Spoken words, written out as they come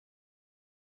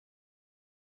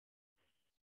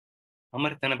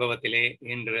அமிர்தனுபவத்திலே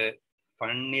இன்று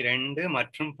 12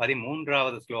 மற்றும்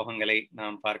 13வது ஸ்லோகங்களை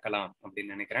நாம் பார்க்கலாம்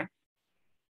அப்படின்னு நினைக்கிறேன்.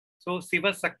 ஸோ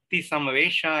சிவசக்தி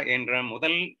சமவேஷா என்ற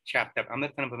முதல் சாப்டர்,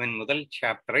 அமிர்தனுபவின் முதல்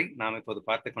சாப்டரை நாம் இப்போது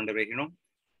பார்த்து கொண்டு வருகிறோம்.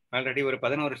 ஆல்ரெடி ஒரு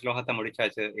 11 ஸ்லோகத்தை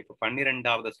முடிச்சாச்சு. இப்போ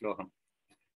 12வது ஸ்லோகம்.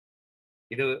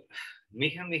 இது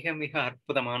மிக மிக மிக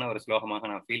அற்புதமான ஒரு ஸ்லோகமாக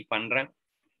நான் ஃபீல் பண்றேன்.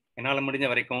 என்னால் முடிஞ்ச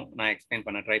வரைக்கும் நான் எக்ஸ்பிளைன்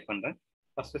பண்ண ட்ரை பண்றேன்.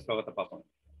 ஃபர்ஸ்ட் ஸ்லோகத்தை பார்ப்போம்.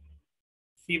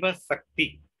 சிவசக்தி,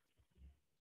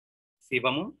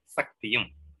 சிவமும் சக்தியும்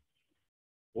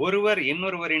ஒருவர்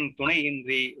இன்னொருவரின்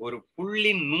துணையின்றி ஒரு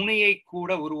புள்ளின் நுனியை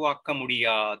கூட உருவாக்க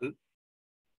முடியாது.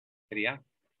 சரியா?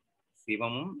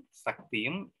 சிவமும்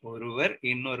சக்தியும் ஒருவர்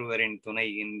இன்னொருவரின்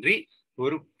துணையின்றி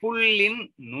ஒரு புள்ளின்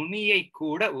நுனியை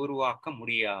கூட உருவாக்க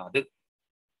முடியாது.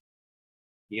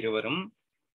 இருவரும்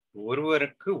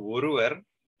ஒருவருக்கு ஒருவர்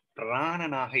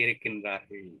பிராணனாக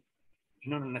இருக்கின்றார்கள்.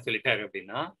 இன்னொன்னு என்ன சொல்லிட்டாரு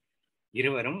அப்படின்னா,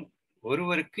 இருவரும்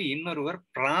ஒருவருக்கு இன்னொருவர்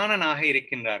பிராணனாக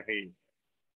இருக்கின்றார்கள்.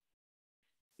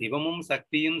 சிவமும்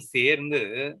சக்தியும்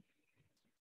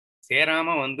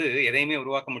சேராம எதையுமே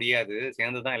உருவாக்க முடியாது,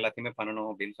 சேர்ந்துதான் எல்லாத்தையுமே பண்ணணும்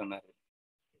அப்படின்னு சொன்னாரு.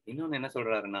 இன்னொன்னு என்ன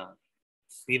சொல்றாருன்னா,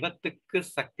 சிவத்துக்கு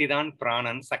சக்தி தான்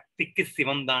பிராணன், சக்திக்கு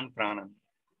சிவம் தான் பிராணன்.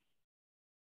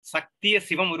 சக்திய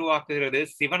சிவம் உருவாக்குகிறது,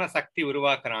 சிவனை சக்தி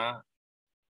உருவாக்குறான்.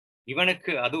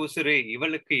 இவனுக்கு அது உசுறு,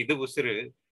 இவளுக்கு இது உசுறு.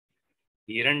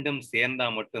 இரண்டும் சேர்ந்தா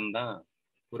மட்டும்தான்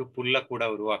ஒரு புல்ல கூட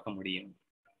உருவாக்க முடியும்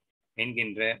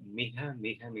என்கின்ற மிக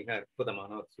மிக மிக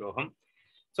அற்புதமான ஒரு ஸ்லோகம்.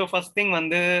 ஸோ ஃபர்ஸ்ட் திங்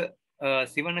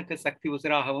சிவனுக்கு சக்தி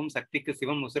உசுராகவும் சக்திக்கு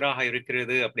சிவம் உசுராக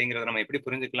இருக்கிறது அப்படிங்கிறத நம்ம எப்படி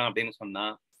புரிஞ்சுக்கலாம் அப்படின்னு சொன்னா,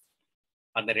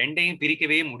 அந்த ரெண்டையும்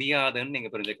பிரிக்கவே முடியாதுன்னு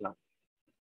நீங்க புரிஞ்சுக்கலாம்.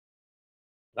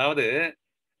 அதாவது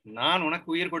நான் உனக்கு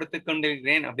உயிர் கொடுத்து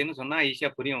கொண்டிருக்கிறேன் அப்படின்னு சொன்னா ஈஸியா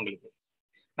புரியும் உங்களுக்கு.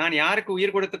 நான் யாருக்கு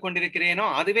உயிர் கொடுத்து கொண்டிருக்கிறேனோ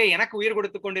அதுவே எனக்கு உயிர்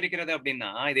கொடுத்து கொண்டிருக்கிறது அப்படின்னா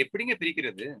இது எப்படிங்க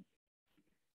பிரிக்கிறது?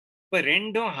 இப்ப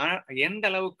ரெண்டும் எந்த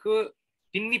அளவுக்கு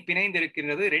பின்னி பிணைந்து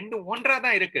இருக்கிறது, ரெண்டும் ஒன்றா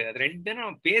தான் இருக்கு. அது ரெண்டுன்னு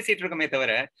நம்ம பேசிட்டு இருக்கோமே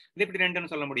தவிர இது எப்படி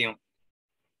ரெண்டுன்னு சொல்ல முடியும்?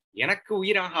 எனக்கு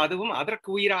உயிராக அதுவும் அதற்கு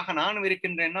உயிராக நானும்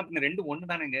இருக்கின்றேன்னா ரெண்டும்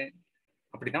ஒண்ணுதானுங்க.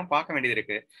 அப்படிதான் பார்க்க வேண்டியது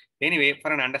இருக்கு. எனிவே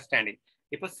ஃபார் அன் அண்டர்ஸ்டாண்டிங்,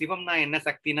 இப்ப சிவம்னா என்ன,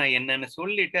 சக்தினா என்னன்னு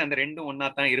சொல்லிட்டு அந்த ரெண்டும் ஒன்னா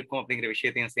தான் இருக்கும் அப்படிங்கிற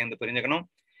விஷயத்தையும் சேர்ந்து புரிஞ்சுக்கணும்.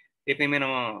 எப்பயுமே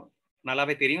நம்ம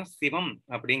நல்லாவே தெரியும், சிவம்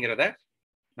அப்படிங்கிறத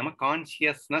நம்ம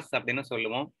கான்சியஸ்னஸ் அப்படின்னு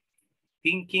சொல்லுவோம்,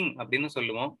 திங்கிங் அப்படின்னு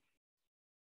சொல்லுவோம்,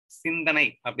 சிந்தனை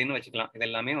அப்படின்னு வச்சுக்கலாம். இது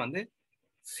எல்லாமே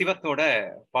சிவத்தோட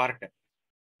பார்ட்.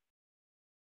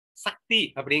 சக்தி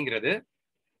அப்படிங்கிறது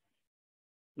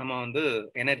நம்ம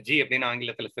எனர்ஜி அப்படின்னு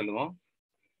ஆங்கிலத்துல சொல்லுவோம்.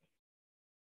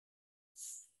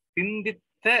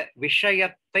 சிந்தித்த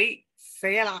விஷயத்தை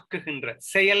செயலாக்குகின்ற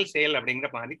செயல் அப்படிங்கிற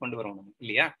மாதிரி கொண்டு வரோம் நம்ம,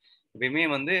 இல்லையா?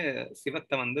 எப்பயுமே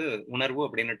சிவத்தை உணர்வு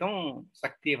அப்படின்னுட்டும்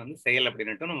சக்தியை செயல்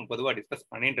அப்படின்னுட்டும் நம்ம பொதுவா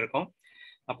டிஸ்கஸ் பண்ணிட்டு இருக்கோம்.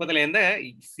 அப்போதுல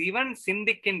சிவன்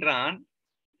சிந்திக்கின்றான்,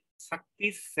 சக்தி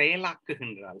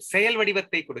செயலாக்குகின்றாள், செயல்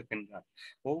வடிவத்தை கொடுக்கின்றாள்.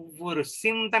 ஒவ்வொரு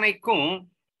சிந்தனைக்கும்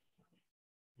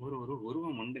ஒரு ஒரு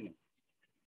உருவம் உண்டுங்க.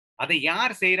 அதை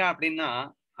யார் செய்யறா அப்படின்னா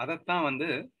அதைத்தான்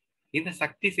இந்த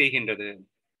சக்தி செய்கின்றது.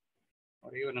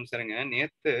 ஒரே ஒரு நிமிஷம்,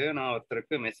 நேத்து நான்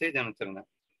ஒருத்தருக்கு மெசேஜ் அனுப்பிச்சிருந்தேன்.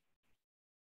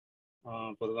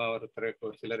 பொதுவா ஒருத்தருக்கு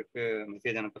ஒரு சிலருக்கு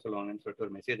மெசேஜ் அனுப்ப சொல்லுவாங்கன்னு சொல்லிட்டு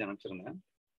ஒரு மெசேஜ் அனுப்பிச்சிருந்தேன்.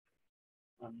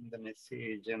 அந்த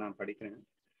மெசேஜை நான் படிக்கிறேன்.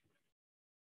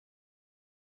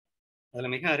 அதுல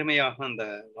மிக அருமையாக அந்த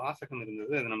வாசகம்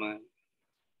இருந்தது. அது நம்ம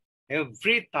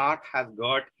every thought has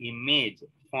got image,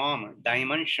 form,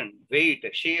 dimension, weight,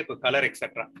 shape, color,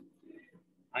 etc.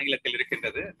 ஆங்கிலத்தில்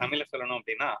இருக்கின்றது. தமிழ்ல சொல்லணும்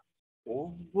அப்படின்னா,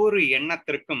 ஒவ்வொரு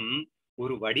எண்ணத்திற்கும்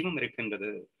ஒரு வடிவம்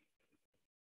இருக்கின்றது,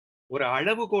 ஒரு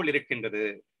அளவுகோல் இருக்கின்றது,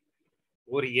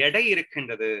 ஒரு எடை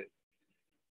இருக்கின்றது,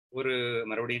 ஒரு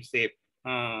மறுபடியும் ஷேப்,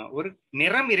 ஒரு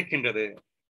நிறம் இருக்கின்றது.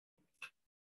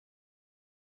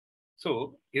 சோ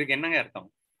இதுக்கு என்னங்க அர்த்தம்?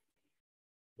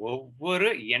 ஒவ்வொரு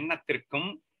எண்ணத்திற்கும்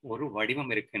ஒரு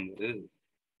வடிவம் இருக்கின்றது.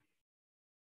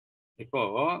 இப்போ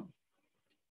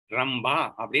ரம்பா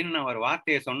அப்படின்னு நான் ஒரு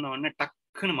வார்த்தையை சொன்ன உடனே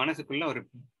டக்குன்னு மனசுக்குள்ள ஒரு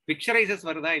பிக்சரைசஸ்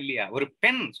வருதா இல்லையா? ஒரு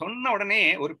பெண் சொன்ன உடனே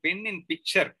ஒரு பெண்ணின்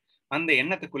பிக்சர் அந்த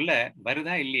எண்ணத்துக்குள்ள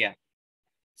வருதா இல்லையா?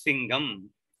 சிங்கம்,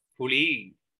 புலி,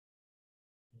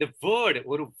 தி வேர்ட்,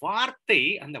 ஒரு வார்த்தை,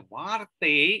 அந்த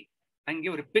வார்த்தையை அங்கே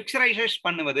ஒரு பிக்சரைசேஷ்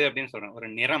பண்ணுவது அப்படின்னு சொல்றேன். ஒரு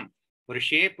நிறம், ஒரு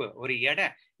ஷேப், ஒரு எடை,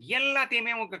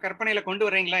 எல்லாத்தையுமே உங்க கற்பனையில கொண்டு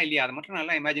வர்றீங்களா இல்லையா? அதை மட்டும்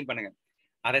நல்லா இமேஜின் பண்ணுங்க.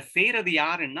 அதை செய்யறது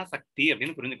யாருன்னா சக்தி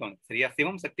அப்படின்னு புரிஞ்சுக்கோங்க. சரியா?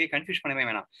 சிவம் சக்தியை கன்ஃபியூஸ் பண்ணவே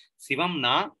வேணாம்.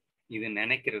 சிவம்னா இது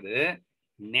நினைக்கிறது,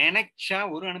 நினைச்சா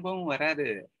ஒரு அனுபவம் வராது.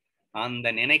 அந்த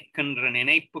நினைக்கின்ற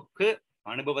நினைப்புக்கு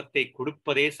அனுபவத்தை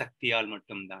கொடுப்பதே சக்தியால்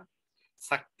மட்டும்தான்.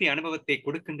 சக்தி அனுபவத்தை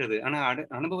கொடுக்கின்றது. ஆனா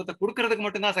அனுபவத்தை கொடுக்கறதுக்கு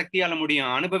மட்டும்தான் சக்தியால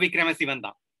முடியும். அனுபவிக்கிறவன் சிவன்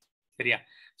தான். சரியா?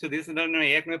 சோ திஸ்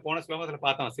ஏற்கனவே போன ஸ்லோகத்துல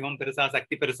பார்த்தோம், சிவம் பெருசா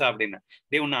சக்தி பெருசா அப்படின்னு.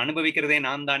 டேய் உன்னை அனுபவிக்கிறதே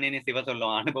நான் தானேன்னு சிவ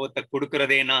சொல்லுவோம், அனுபவத்தை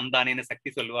கொடுக்கறதே நான் தானேன்னு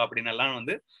சக்தி சொல்லுவா அப்படின்னு எல்லாம்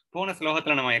வந்து போன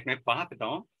ஸ்லோகத்துல நம்ம ஏற்கனவே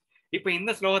பார்த்துட்டோம். இப்ப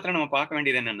இந்த ஸ்லோகத்துல நம்ம பார்க்க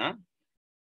வேண்டியது என்னன்னா,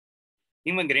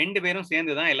 இவங்க 2 பேரும்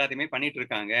சேர்ந்துதான் எல்லாத்தையுமே பண்ணிட்டு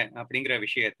இருக்காங்க அப்படிங்கிற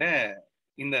விஷயத்த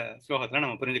இந்த ஸ்லோகத்துல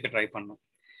நம்ம புரிஞ்சுக்க ட்ரை பண்ணோம்.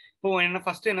 இப்போ என்ன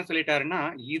ஃபர்ஸ்ட் என்ன சொல்லிட்டாருன்னா,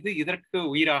 இது இதற்கு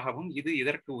உயிராகவும் இது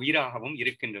இதற்கு உயிராகவும்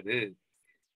இருக்கின்றது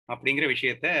அப்படிங்கிற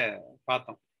விஷயத்த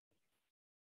பார்த்தோம்.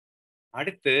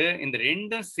 அடுத்து இந்த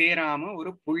 2ம் சேராம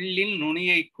ஒரு புள்ளின்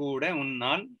நுனியை கூட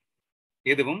உன்னால்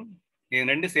எதுவும்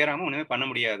 2 சேராம ஒண்ணுமே பண்ண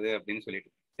முடியாது அப்படின்னு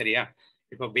சொல்லிட்டு. சரியா?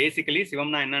 இப்போ பேசிக்கலி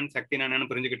சிவம்னா என்னன்னு சக்தினா என்னன்னு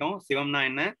புரிஞ்சுக்கிட்டோம். சிவம்னா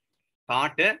என்ன,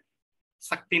 தாட்டு.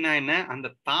 சக்தினா என்ன, அந்த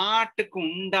தாட்டுக்கு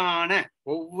உண்டான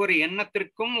ஒவ்வொரு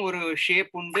எண்ணத்திற்கும் ஒரு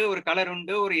ஷேப் உண்டு, ஒரு கலர்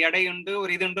உண்டு, ஒரு எடை உண்டு,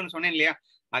 ஒரு இது உண்டுன்னு சொன்னேன் இல்லையா?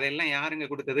 அதெல்லாம் யாருங்க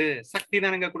கொடுத்தது? சக்தி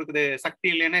தானுங்க கொடுக்குது. சக்தி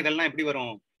இல்லைன்னா இதெல்லாம் எப்படி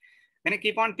வரும்? எனக்கு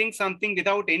keep on think something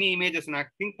without any images.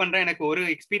 நான் திங்க் பண்றேன், எனக்கு ஒரு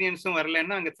எக்ஸ்பீரியன்ஸும்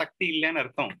வரலன்னா அங்க சக்தி இல்லைன்னு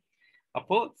அர்த்தம்.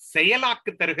 அப்போ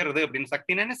செயலாக்கு தருகிறது அப்படின்னு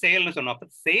சக்தினா செயல்னு சொன்னோம். அப்ப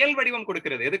செயல் வடிவம்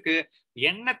கொடுக்கிறது. எதுக்கு?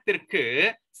 எண்ணத்திற்கு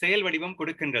செயல் வடிவம்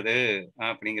கொடுக்கின்றது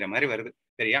அப்படிங்கிற மாதிரி வருது.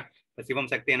 சரியா? இப்ப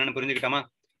சிவம் சக்தி என்னன்னு புரிஞ்சுக்கிட்டோமா?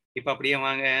 இப்ப அப்படியே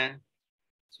வாங்க,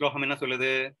 ஸ்லோகம் என்ன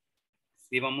சொல்லுது?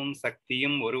 சிவமும்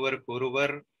சக்தியும்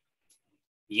ஒருவருக்கொருவர்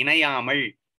இணையாமல்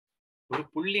ஒரு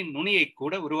புள்ளின் நுனியை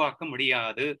கூட உருவாக்க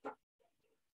முடியாது.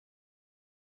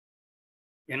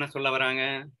 என்ன சொல்ல வராங்க?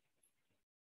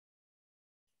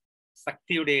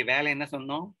 சக்தியுடைய வேலை என்ன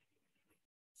சொன்னோம்?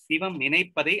 சிவம்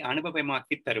நினைப்பதை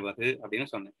அனுபவமாக்கி தருவது அப்படின்னு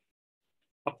சொன்னேன்.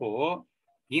 அப்போ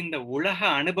இந்த உலக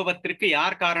அனுபவத்திற்கு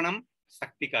யார் காரணம்?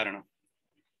 சக்தி காரணம்.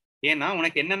 ஏன்னா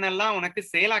உனக்கு என்னென்னலாம் உனக்கு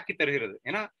செயலாக்கி தருகிறது.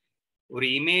 ஏன்னா ஒரு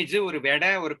இமேஜ், ஒரு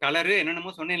வெடை, ஒரு கலரு,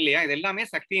 என்னென்னமோ சொன்னேன் இல்லையா? இது எல்லாமே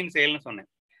சக்தியின் செயல்னு சொன்னேன்.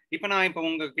 இப்ப நான் இப்ப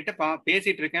உங்ககிட்ட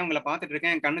பேசிட்டு இருக்கேன், உங்களை பார்த்துட்டு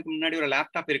இருக்கேன், என் கண்ணுக்கு முன்னாடி ஒரு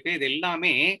லேப்டாப் இருக்கு. இது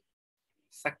எல்லாமே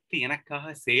சக்தி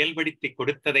எனக்காக செயல்படுத்தி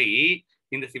கொடுத்ததை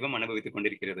இந்த சிவம் அனுபவித்துக்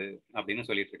கொண்டிருக்கிறது அப்படின்னு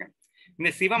சொல்லிட்டு இருக்கேன். இந்த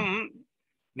சிவம்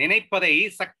நினைப்பதை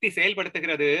சக்தி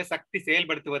செயல்படுத்துகிறது, சக்தி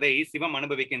செயல்படுத்துவதை சிவம்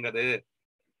அனுபவிக்கின்றது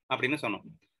அப்படின்னு சொன்னோம்.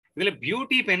 இதுல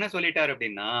பியூட்டி இப்ப என்ன சொல்லிட்டாரு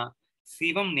அப்படின்னா,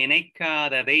 சிவம்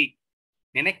நினைக்காததை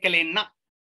நினைக்கலன்னா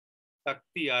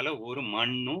சக்தியால ஒரு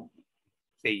மண்ணும்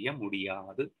செய்ய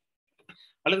முடியாது.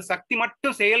 அல்லது சக்தி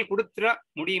மட்டும் செயல் கொடுத்துட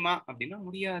முடியுமா அப்படின்னா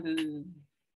முடியாது.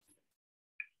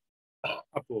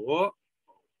 அப்போ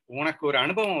உனக்கு ஒரு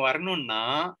அனுபவம் வரணும்னா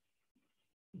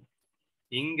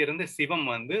இங்க இருந்து சிவம்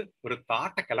வந்து ஒரு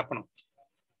தாட்டை கிளப்பணும்.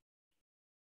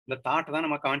 இந்த தாட்டை தான்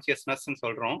நம்ம கான்சியஸ்னஸ்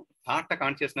சொல்றோம். தாட்ட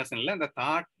கான்சியஸ்னஸ் இல்ல, இந்த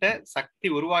தாட்டை சக்தி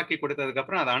உருவாக்கி கொடுத்ததுக்கு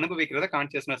அப்புறம் அதை அனுபவிக்கிறத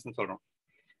கான்சியஸ்னஸ் சொல்றோம்.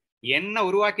 என்ன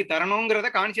உருவாக்கி தரணுங்கிறத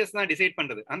கான்சியஸ் தான் டிசைட்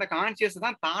பண்றது. அந்த கான்சியஸ்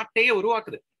தான் தாட்டையே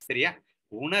உருவாக்குது. சரியா?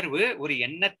 உணர்வு ஒரு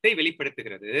எண்ணத்தை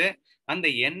வெளிப்படுத்துகிறது. அந்த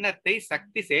எண்ணத்தை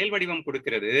சக்தி செயல் வடிவம்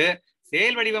கொடுக்கிறது.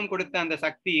 செயல் வடிவம் கொடுத்த அந்த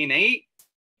சக்தியினை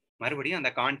மறுபடியும்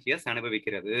அந்த கான்சியஸ்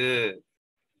அனுபவிக்கிறது.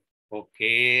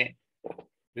 ஓகே,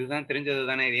 இதுதான் தெரிஞ்சது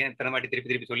தானே. இது ஏன் இத்தனை வாட்டி திருப்பி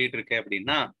திருப்பி சொல்லிட்டு இருக்கு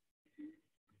அப்படின்னா,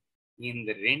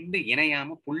 இந்த 2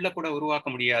 இணையாம புல்ல கூட உருவாக்க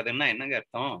முடியாதுன்னா என்னங்க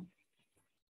அர்த்தம்?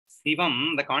 சிவம்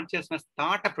இந்த கான்சியஸ்னஸ்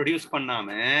தாட்டை ப்ரொடியூஸ் பண்ணாம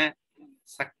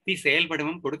சக்தி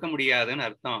செயல்படவும் கொடுக்க முடியாதுன்னு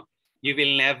அர்த்தம். You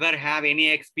will never have any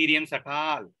experience at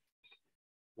all.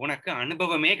 உனக்கு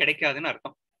அனுபவமே கிடைக்காதுன்னு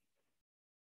அர்த்தம்.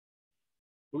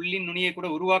 புள்ளின் நுனியை கூட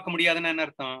உருவாக்க முடியாதுன்னு என்ன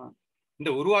அர்த்தம்? இந்த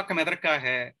உருவாக்கம் எதற்காக?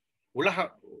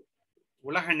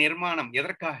 உலக நிர்மாணம்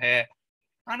எதற்காக?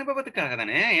 அனுபவத்துக்காக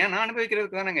தானே. ஏன் நான்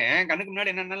அனுபவிக்கிறதுக்கு தானேங்க. கண்ணுக்கு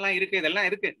முன்னாடி என்னென்னலாம் இருக்கு, இதெல்லாம்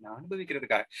இருக்கு, நான்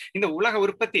அனுபவிக்கிறதுக்காக. இந்த உலக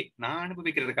உற்பத்தி நான்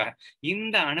அனுபவிக்கிறதுக்காக.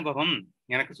 இந்த அனுபவம்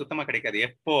எனக்கு சுத்தமா கிடைக்காது.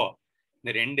 எப்போ?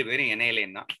 இந்த 2 பேரும்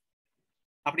இணையலைன்னா.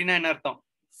 அப்படின்னா என்ன அர்த்தம்?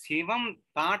 சிவம்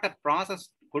தாட்ட ப்ராசஸ்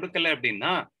கொடுக்கல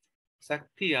அப்படின்னா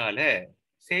சக்தியால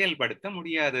செயல்படுத்த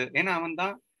முடியாது. ஏன்னா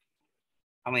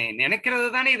அவன் நினைக்கிறது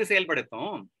தானே இது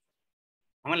செயல்படுத்தும்.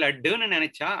 அவன் லட்டுன்னு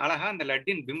நினைச்சா அழகா அந்த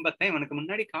லட்டின் பிம்பத்தை அவனுக்கு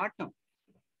முன்னாடி காட்டும்.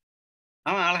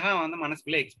 அவன் அழகா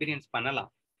மனசுக்குள்ள எக்ஸ்பீரியன்ஸ்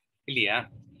பண்ணலாம் இல்லையா?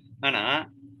 ஆனா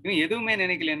இவன் எதுவுமே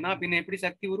நினைக்கலன்னா பின்ன எப்படி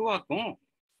சக்தி உருவாக்கும்?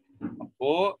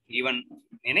 அப்போ இவன்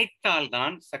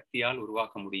நினைத்தால்தான் சக்தியால்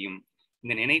உருவாக்க முடியும்.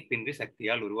 இந்த நினைப்பின்றி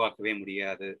சக்தியால் உருவாக்கவே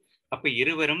முடியாது. அப்ப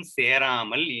இருவரும்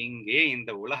சேராமல் இங்கே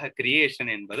இந்த உலக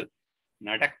கிரியேஷன் என்பது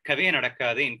நடக்கவே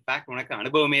நடக்காது. இன்ஃபேக்ட் உனக்கு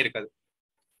அனுபவமே இருக்காது.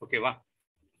 ஓகேவா?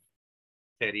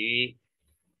 சரி,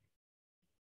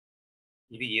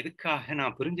 இது எதுக்காக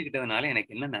நான் புரிஞ்சுக்கிட்டதுனால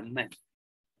எனக்கு என்ன நன்மை?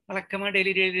 வழக்கமா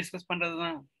டெய்லி டிஸ்கஸ்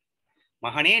பண்றதுதான்.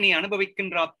 மகனே, நீ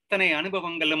அனுபவிக்கின்ற அத்தனை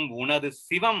அனுபவங்களும் உனது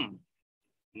சிவம்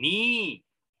நீ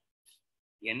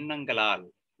எண்ணங்களால்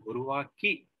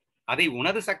உருவாக்கி அதை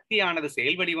உனது சக்தியானது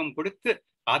செயல் வடிவம் கொடுத்து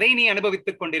அதை நீ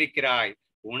அனுபவித்துக் கொண்டிருக்கிறாய்.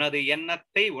 உனது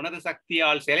எண்ணத்தை உனது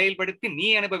சக்தியால் செயல்படுத்தி நீ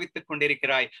அனுபவித்துக்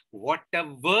கொண்டிருக்கிறாய். வாட்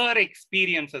எவர்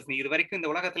எக்ஸ்பீரியன்சஸ் நீ இது வரைக்கும்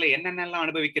இந்த உலகத்துல என்னென்னலாம்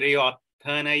அனுபவிக்கிறையோ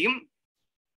அத்தனையும்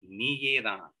நீயே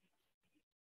தான்.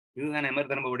 இதுதான்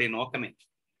அமிர்தனுடைய நோக்கமே.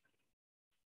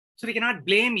 So we cannot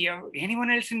blame anyone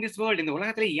else in this world. இந்த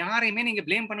உலகத்துல யாரையுமே நீங்க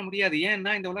blame பண்ண முடியாது.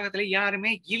 ஏன்னா இந்த உலகத்துல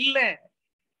யாருமே இல்ல.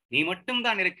 நீ மட்டும்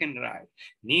தான் இருக்கின்றாய்.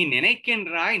 நீ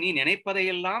நினைக்கின்றாய். நீ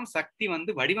நினைப்பதையெல்லாம் சக்தி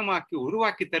வந்து வடிவமாக்கி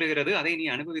உருவாக்கி தருகிறது. அதை நீ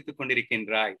அனுபவித்துக்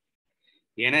கொண்டிருக்கின்றாய்.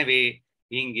 எனவே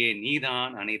இங்கே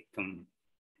நீதான் அனைத்தும்.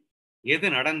 எது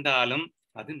நடந்தாலும்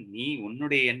அது நீ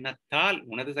உன்னுடைய எண்ணத்தால்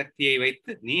உனது சக்தியை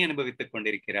வைத்து நீ அனுபவித்துக்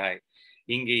கொண்டிருக்கிறாய்.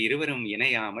 இங்கே இருவரும்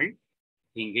இணையாமல்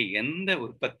இங்கே எந்த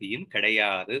உற்பத்தியும்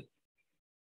கிடையாது.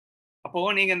 அப்போ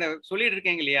நீங்க இந்த சொல்லிட்டு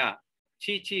இருக்கீங்க இல்லையா,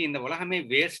 சீச்சி இந்த உலகமே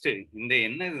வேஸ்ட், இந்த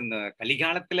என்ன இந்த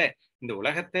கலிகாலத்துல இந்த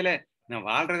உலகத்துல நான்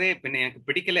வாழ்றதே பின்ன எனக்கு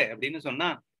பிடிக்கல அப்படின்னு சொன்னா,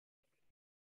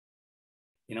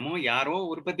 என்னமோ யாரோ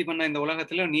உற்பத்தி பண்ண இந்த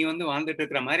உலகத்துல நீ வந்து வாழ்ந்துட்டு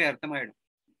இருக்கிற மாதிரி அர்த்தமாயிடும்.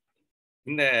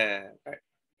 இந்த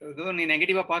ஏதோ நீ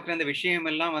நெகட்டிவா பாக்குற இந்த விஷயம்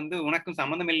எல்லாம் வந்து உனக்கும்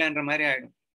சம்மந்தம் இல்லைன்ற மாதிரி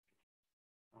ஆயிடும்.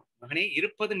 மகனே,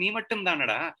 இருப்பது நீ மட்டும்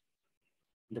தானடா.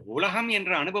 இந்த உலகம்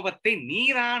என்ற அனுபவத்தை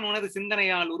நீதான் உனது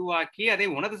சிந்தனையால் உருவாக்கி அதை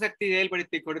உனது சக்தி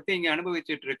செயல்படுத்தி கொடுத்து இங்க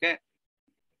அனுபவிச்சுட்டு இருக்க.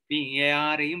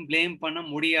 யாரையும் பிளேம் பண்ண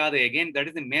முடியாது. Again that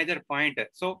is the major point.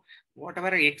 So what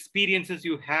ever experiences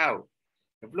you have,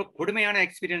 எவ்வளவு கொடுமையான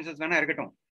எக்ஸ்பீரியன்சஸ் வேணா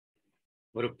இருக்கட்டும்,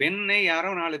 ஒரு பெண்ணை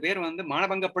யாரோ 4 பேர் வந்து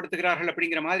மானபங்கப்படுத்துகிறார்கள்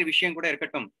அப்படிங்கிற மாதிரி விஷயம் கூட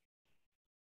இருக்கட்டும்,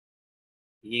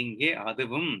 இங்கே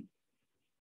அதுவும்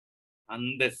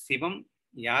அந்த சிவம்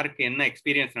யாருக்கு என்ன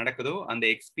எக்ஸ்பீரியன்ஸ் நடக்குதோ அந்த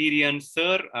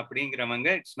எக்ஸ்பீரியன்சர் அப்படிங்கிறவங்க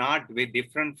it's not with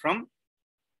different from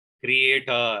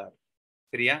creator.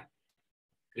 சரியா?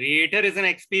 Creator is an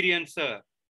experiencer.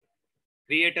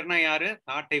 கிரியேட்டர்னா யாரு?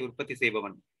 தாட்டை உற்பத்தி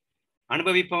செய்பவன்.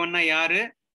 அனுபவிப்பவன்னா யாரு?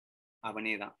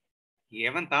 அவனே தான்.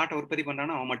 எவன் தாட்டை உற்பத்தி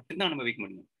பண்றானோ அவன் மட்டும்தான் அனுபவிக்க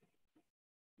முடியும்.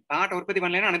 தாட்டை உற்பத்தி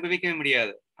பண்ணலன்னா அனுபவிக்கவே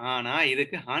முடியாது. ஆனா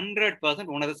இதுக்கு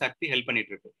 100% உனது சக்தி ஹெல்ப்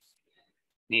பண்ணிட்டு இருக்கு.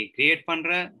 நீ கிரியேட் பண்ற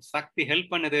சக்தி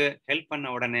ஹெல்ப் பண்ணுது. ஹெல்ப் பண்ண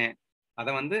உடனே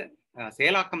அதை வந்து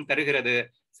செயலாக்கம் தருகிறது.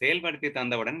 செயல்படுத்தி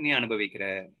தந்த உடனே நீ அனுபவிக்கிற.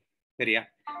 சரியா?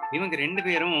 இவங்க 2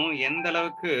 பேரும்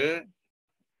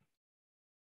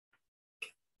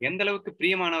எந்த அளவுக்கு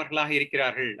பிரியமானவர்களாக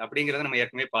இருக்கிறார்கள் அப்படிங்கறத நம்ம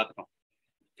ஏற்கனவே பார்த்துட்டோம்.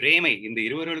 பிரேமை, இந்த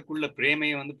இருவர்களுக்குள்ள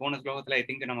பிரேமையை வந்து போன ஸ்லோகத்துல ஐ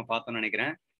திங்க் நம்ம பார்த்தோம்னு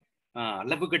நினைக்கிறேன்.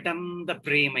 அளவு கடந்த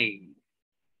பிரேமை.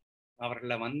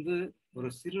 அவர்களை வந்து ஒரு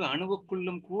சிறு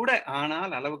அணுவுக்குள்ளும் கூட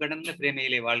ஆனால் அளவு கடந்த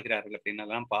பிரேமையிலே வாழ்கிறார்கள் அப்படின்னு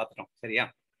எல்லாம் பார்த்துட்டோம். சரியா?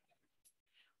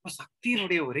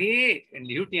 சக்தியினுடைய ஒரே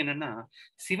டியூட்டி என்னன்னா,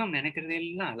 சிவம் நினைக்கிறது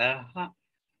எல்லாம் அழகா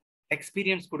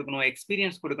எக்ஸ்பீரியன்ஸ்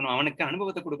கொடுக்கணும், அவனுக்கு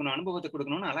அனுபவத்தை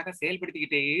கொடுக்கணும்னு அழகா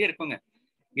செயல்படுத்திக்கிட்டே இருக்குங்க.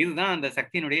 இதுதான் அந்த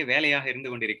சக்தியினுடைய வேலையாக இருந்து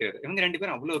கொண்டிருக்கிறது. இவங்க 2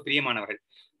 பேரும் அவ்வளவு பிரியமானவர்கள்.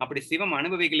 அப்படி சிவம்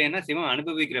அனுபவிக்கலைன்னா சிவம்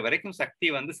அனுபவிக்கிற வரைக்கும் சக்தி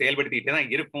வந்து செயல்படுத்திக்கிட்டே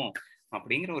தான் இருக்கும்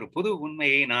அப்படிங்கிற ஒரு புது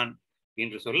உண்மையை நான்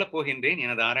இன்று சொல்ல போகின்றேன்.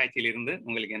 எனது ஆராய்ச்சியிலிருந்து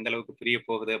உங்களுக்கு எந்த அளவுக்கு புரிய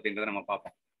போகுது அப்படின்றத நம்ம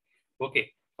பார்ப்போம். ஓகே,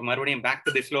 மறுபடியும் பேக்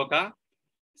டு தி ஸ்லோகா.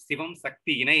 சிவம்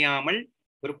சக்தி இணையாமல்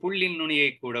ஒரு புள்ளின் நுனியை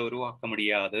கூட உருவாக்க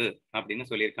முடியாது அப்படின்னு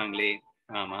சொல்லியிருக்காங்களே.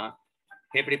 ஆமா,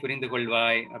 எப்படி புரிந்து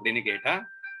கொள்வாய் அப்படின்னு கேட்டா,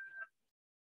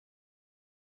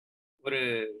 ஒரு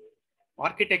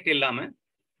ஆர்கிடெக்ட் இல்லாம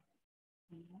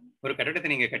ஒரு கட்டடத்தை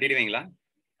நீங்க கட்டிடுவீங்களா?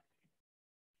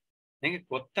 நீங்க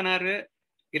கொத்தனாரு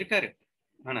இருக்காரு,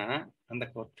 ஆனா அந்த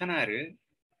கொத்தனாரு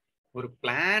ஒரு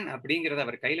பிளான் அப்படிங்கறத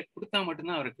அவர் கையில கொடுத்தா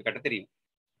மட்டும்தான் அவருக்கு கட்ட தெரியும்.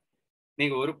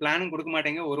 நீங்க ஒரு பிளானும் கொடுக்க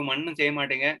மாட்டீங்க, ஒரு மண்ணும் செய்ய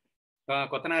மாட்டீங்க,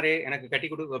 கொத்தனாரே எனக்கு கட்டி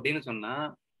கொடு அப்படின்னு சொன்னா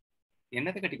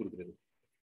என்னத்தை கட்டி கொடுக்குறது?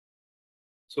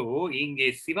 சோ இங்கே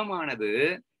சிவமானது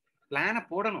பிளான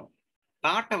போடணும்,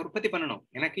 தாட்டை உற்பத்தி பண்ணணும்.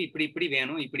 எனக்கு இப்படி இப்படி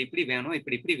வேணும், இப்படி வேணும்,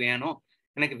 இப்படி வேணும்,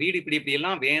 எனக்கு வீடு இப்படி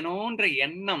எல்லாம் வேணும்ன்ற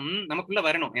எண்ணம் நமக்குள்ள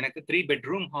வரணும். எனக்கு 3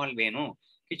 பெட்ரூம் ஹால் வேணும்,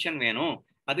 கிச்சன் வேணும்,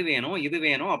 அது வேணும், இது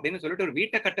வேணும் அப்படின்னு சொல்லிட்டு ஒரு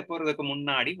வீட்டை கட்ட போறதுக்கு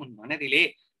முன்னாடி உன் மனதிலே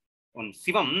உன்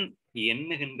சிவம்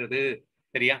எண்ணுகின்றது.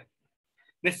 சரியா?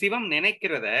 இந்த சிவம்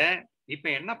நினைக்கிறத இப்ப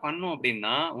என்ன பண்ணும்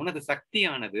அப்படின்னா, உனது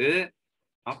சக்தியானது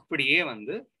அப்படியே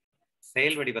வந்து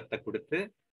செயல் வடிவத்தை கொடுத்து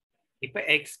இப்ப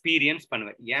எக்ஸ்பீரியன்ஸ்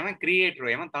பண்ணுவேன். எவன் கிரியேட்டரோ,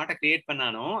 எவன் தாட்டை கிரியேட்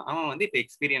பண்ணானோ அவன் வந்து இப்ப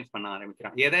எக்ஸ்பீரியன்ஸ் பண்ண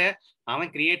ஆரம்பிக்கிறான். எதை?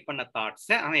 அவன் கிரியேட் பண்ண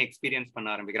தாட்ஸை அவன் எக்ஸ்பீரியன்ஸ் பண்ண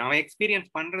ஆரம்பிக்கிறான். அவன் எக்ஸ்பீரியன்ஸ்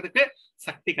பண்றதுக்கு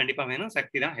சக்தி கண்டிப்பா வேணும்.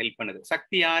 சக்தி தான் ஹெல்ப் பண்ணுது.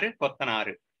 சக்தி யாரு?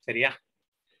 கொத்தனாரு. சரியா?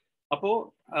 அப்போ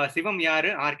சிவம்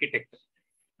யாரு? ஆர்கிடெக்ட்.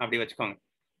 அப்படி வச்சுக்கோங்க.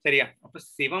 சரியா? அப்ப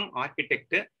சிவம்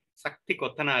ஆர்கிடெக்ட், சக்தி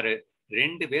கொத்தனாரு,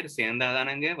 2 பேர்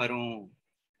சேர்ந்தாதானங்க வரும்.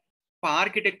 இப்ப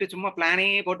ஆர்கிடெக்ட் சும்மா பிளானே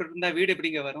போட்டுட்டு இருந்தா வீடு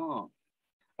எப்படிங்க வரும்?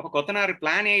 அப்ப கொத்தனார்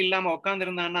பிளானே இல்லாம உட்கார்ந்து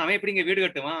இருந்தான்னா அவன் எப்படிங்க வீடு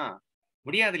கட்டுவான்?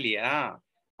 முடியாது இல்லையா?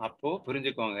 அப்போ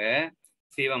புரிஞ்சுக்கோங்க,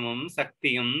 சிவமும்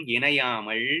சக்தியும்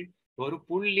இணையாமல் ஒரு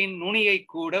புள்ளின் நுனியை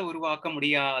கூட உருவாக்க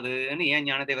முடியாதுன்னு ஏன்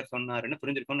ஞானதேவர் சொன்னாருன்னு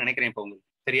புரிஞ்சிருக்கும்னு நினைக்கிறேன் இப்ப உங்களுக்கு.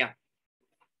 சரியா?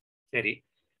 சரி,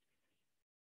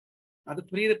 அது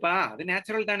புரியுதுப்பா, அது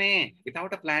நேச்சுரல் தானே.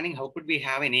 Without a planning have good we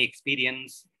have any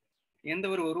experience? எந்த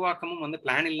ஒரு உருவாக்கமும் வந்து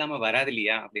பிளான் இல்லாம வராது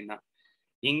இல்லையா அப்படின்னா.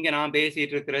 இங்க நான்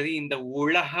பேசிட்டு இருக்கிறது இந்த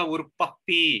உலக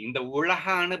உற்பத்தி, இந்த உலக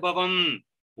அனுபவம்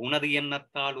உனது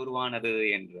எண்ணத்தால் உருவானது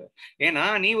என்று. ஏன்னா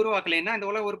நீ உருவாக்கலைன்னா இந்த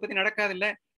உலக உற்பத்தி நடக்காது இல்ல.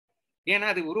 ஏன்னா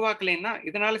அது உருவாக்கலைன்னா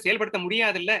இதனால செயல்படுத்த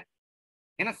முடியாது இல்ல.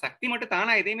 ஏன்னா சக்தி மட்டும்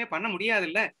தானா எதையுமே பண்ண முடியாது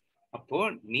இல்ல. அப்போ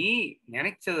நீ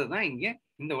நினைச்சதுதான் இங்க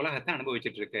இந்த உலகத்தை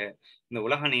அனுபவிச்சுட்டு இருக்க. இந்த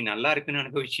உலகம் நீ நல்லா இருக்குன்னு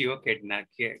அனுபவிச்சியோ,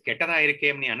 கெட்டதா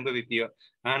இருக்கே நீ அனுபவிப்பியோ.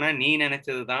 ஆனா நீ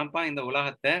நினைச்சதுதான்ப்பா இந்த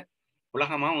உலகத்தை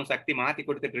உலகமா உன் சக்தி மாத்தி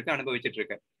கொடுத்துட்டு இருக்க, அனுபவிச்சுட்டு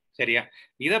இருக்க. சரியா?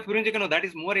 இதை புரிஞ்சுக்கணும். That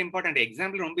is more important.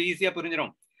 Example ரொம்ப ஈஸியா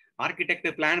புரிஞ்சிடும். ஆர்கிடெக்ட்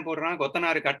பிளான் போடுறான்,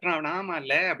 கொத்தனாரு கட்டுறான், ஆமா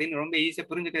இல்ல அப்படின்னு ரொம்ப ஈஸியா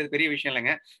புரிஞ்சுக்கிறது பெரிய விஷயம்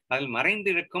இல்லைங்க. அதில் மறைந்து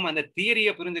இருக்கும் அந்த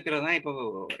தியரியை புரிஞ்சுக்கிறது தான் இப்போ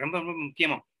ரொம்ப ரொம்ப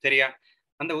முக்கியமா. சரியா?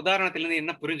 அந்த உதாரணத்துல இருந்து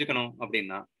என்ன புரிஞ்சுக்கணும்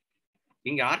அப்படின்னா,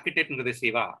 இங்க ஆர்கிடெக்ட்ங்கிறது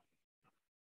சிவா,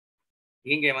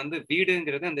 இங்க வந்து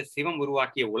வீடுங்கிறது அந்த சிவம்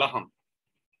உருவாக்கிய உலகம்.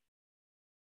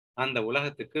 அந்த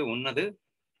உலகத்துக்கு உன்னது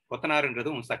கொத்தனாருன்றது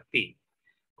உன் சக்தி.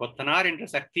 கொத்தனார் என்ற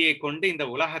சக்தியை கொண்டு இந்த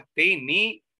உலகத்தை நீ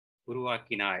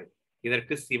உருவாக்கினாய்.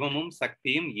 இதற்கு சிவமும்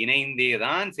சக்தியும்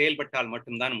இணைந்தேதான் செயல்பட்டால்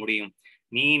மட்டும்தான் முடியும்.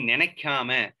 நீ நினைக்காம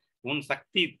உன்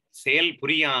சக்தி செயல்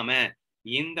புரியாம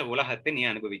இந்த உலகத்தை நீ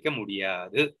அனுபவிக்க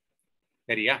முடியாது.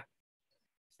 சரியா?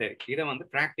 சரி, இதை வந்து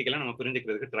பிராக்டிக்கலா நம்ம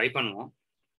புரிஞ்சுக்கிறதுக்கு ட்ரை பண்ணுவோம்.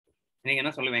 நீங்க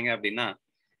என்ன சொல்லுவீங்க அப்படின்னா,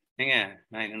 ஏங்க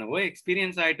நான் என்னென்னவோ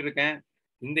எக்ஸ்பீரியன்ஸ் ஆயிட்டு இருக்கேன்.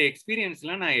 இந்த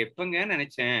எக்ஸ்பீரியன்ஸ்லாம் நான் எப்பங்க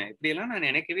நினைச்சேன்? இப்படியெல்லாம் நான்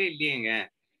நினைக்கவே இல்லையேங்க.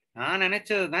 நான்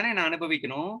நினைச்சது தானே நான்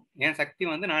அனுபவிக்கணும். என் சக்தி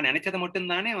வந்து நான் நினைச்சதை மட்டும்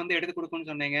தானே வந்து எடுத்து கொடுக்கும்னு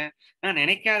சொன்னீங்க. நான்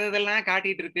நினைக்காததெல்லாம்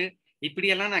காட்டிட்டு இருக்கு.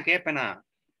 இப்படியெல்லாம் நான் கேட்பேனா?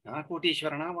 நான்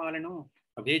கோட்டீஸ்வரனா வாழணும்,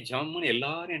 அப்படியே ஜம்முன்னு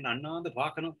எல்லாரும் என்ன அண்ணாந்து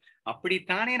பார்க்கணும்,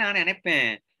 அப்படித்தானே நான்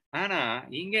நினைப்பேன். ஆனா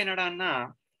இங்க என்னடான்னா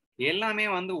எல்லாமே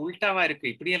வந்து உல்டாவா இருக்கு.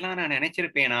 இப்படியெல்லாம் நான்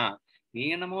நினைச்சிருப்பேனா? நீ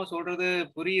என்னமோ சொல்றது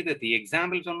புரியுது,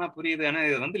 எக்ஸாம்பிள் சொன்னா புரியுது. ஆனா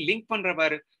இது வந்து லிங்க் பண்ற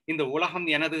பாரு, இந்த உலகம்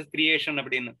எனது கிரியேஷன்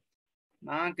அப்படின்னு.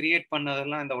 நான் கிரியேட்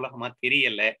பண்ணதெல்லாம் இந்த உலகமா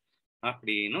தெரியல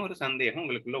அப்படின்னு ஒரு சந்தேகம்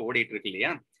உங்களுக்குள்ள ஓடிட்டு இருக்கு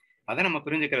இல்லையா? அதை நம்ம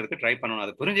புரிஞ்சுக்கிறதுக்கு ட்ரை பண்ணணும்.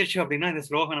 அது புரிஞ்சிருச்சு அப்படின்னா இந்த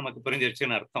ஸ்லோகம் நமக்கு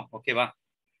புரிஞ்சிருச்சுன்னு அர்த்தம். ஓகேவா?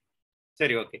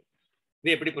 சரி, ஓகே.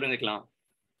 இது எப்படி புரிஞ்சுக்கலாம்?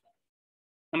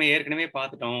 நம்ம ஏற்கனவே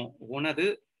பார்த்துட்டோம். உனது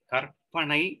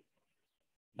கற்பனை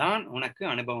தான் உனக்கு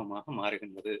அனுபவமாக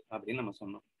மாறுகின்றது அப்படின்னு நம்ம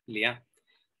சொன்னோம் இல்லையா?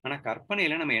 ஆனா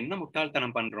கற்பனையில நம்ம என்ன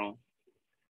முட்டாள்தனம் பண்றோம்?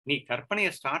 நீ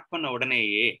கற்பனையை ஸ்டார்ட் பண்ண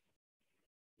உடனேயே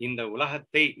இந்த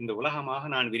உலகத்தை இந்த உலகமாக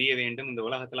நான் விரிய வேண்டும், இந்த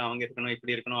உலகத்துல அவங்க இருக்கணும்,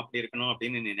 இப்படி இருக்கணும், அப்படி இருக்கணும்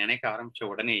அப்படின்னு நீ நினைக்க ஆரம்பிச்ச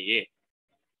உடனேயே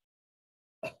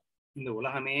இந்த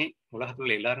உலகமே, உலகத்துல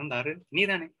உள்ள எல்லாரும் தாரு நீ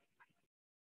தானே.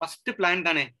 ஃபர்ஸ்ட் பிளான்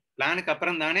தானே. பிளானுக்கு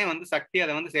அப்புறம் தானே வந்து சக்தி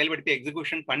அதை வந்து செயல்படுத்தி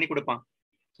எக்ஸிகியூஷன் பண்ணி கொடுப்பான்.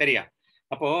 சரியா?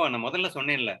 அப்போ நான் முதல்ல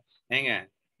சொன்னேன்ல, ஏங்க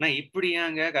நான்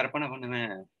இப்படியாங்க கற்பனை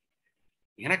பண்ணுவேன்,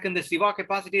 எனக்கு இந்த சிவா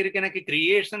கெப்பாசிட்டி இருக்கு, எனக்கு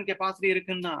கிரியேஷன் கெப்பாசிட்டி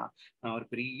இருக்குன்னா நான் ஒரு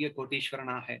பெரிய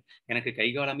கோட்டீஸ்வரனாக, எனக்கு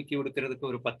கைகால் அமைக்கி கொடுக்கறதுக்கு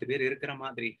ஒரு 10 பேர் இருக்கிற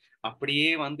மாதிரி அப்படியே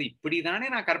வந்து இப்படிதானே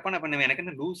நான் கற்பனை பண்ணுவேன். எனக்கு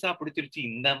என்ன லூசா பிடிச்சிருச்சு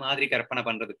இந்த மாதிரி கற்பனை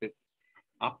பண்றதுக்கு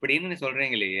அப்படின்னு நீ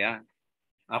சொல்றீங்க இல்லையா?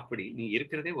 அப்படி நீ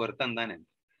இருக்கிறதே ஒருத்தன் தானே.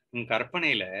 உன்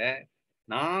கற்பனையில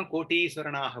நான்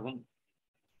கோட்டீஸ்வரனாகவும்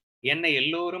என்னை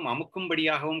எல்லோரும்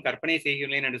அமுக்கும்படியாகவும் கற்பனை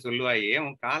செய்கிறேன் என்று சொல்லுவாயே,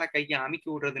 உன் கால கையை அமுக்கி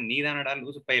விடுறது நீதானடா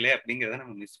லூசு பையலே அப்படிங்கிறத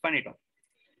நம்ம மிஸ் பண்ணிட்டோம்.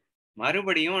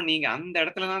 மறுபடியும் நீங்க அந்த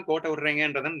இடத்துலதான் கோட்டை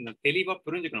விடுறீங்கன்றத தெளிவா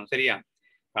புரிஞ்சுக்கணும். சரியா?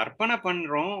 கற்பனை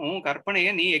பண்றோம். உன்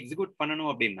கற்பனையை நீ எக்ஸிக்யூட்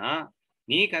பண்ணணும் அப்படின்னா,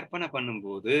 நீ கற்பனை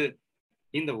பண்ணும்போது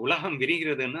இந்த உலகம்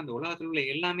விரிகிறதுன்னா அந்த உலகத்தில் உள்ள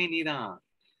எல்லாமே நீதான்.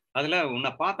 அதுல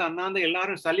உன்னை பார்த்து அண்ணாந்து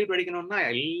எல்லாரும் சல்யூட் அடிக்கணும்னா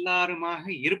எல்லாருமாக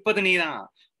இருப்பது நீதான்.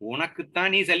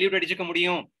 உனக்குத்தான் நீ சல்யூட் அடிச்சுக்க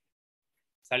முடியும்.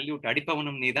 சல்யூட்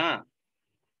அடிப்பவனும் நீதான்,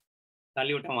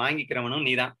 சல்யூட்டை வாங்கிக்கிறவனும்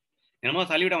நீதான். என்னமோ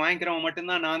சல்யூட்டை வாங்கிக்கிறவன்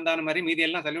மட்டும்தான் நான் தான் மாதிரி, மீதி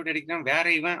எல்லாம் சல்யூட் அடிக்கிறான் வேற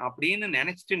இவன் அப்படின்னு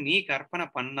நினைச்சிட்டு நீ கற்பனை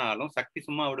பண்ணாலும் சக்தி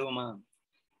சும்மா விடுவோமா?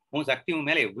 உன் சக்தி உன்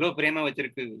மேல எவ்வளவு பிரேமா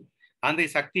வச்சிருக்கு. அந்த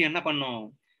சக்தி என்ன பண்ணும்?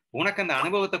 உனக்கு அந்த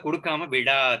அனுபவத்தை கொடுக்காம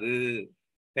விடாது.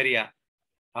 சரியா?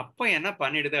 அப்ப என்ன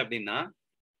பண்ணிடுது அப்படின்னா,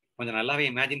 கொஞ்சம் நல்லாவே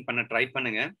இமேஜின் பண்ண ட்ரை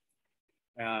பண்ணுங்க.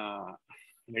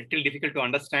 Little difficult to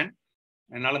understand.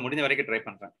 என்னால முடிஞ்ச வரைக்கும் ட்ரை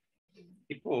பண்றேன்.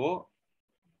 இப்போ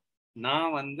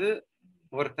நான் வந்து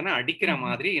ஒருத்தனை அடிக்கிற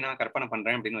மாதிரி நான் கற்பனை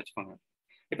பண்றேன் அப்படின்னு வச்சுக்கோங்க.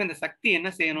 இப்ப இந்த சக்தி என்ன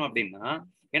செய்யணும் அப்படின்னா,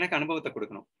 எனக்கு அனுபவத்தை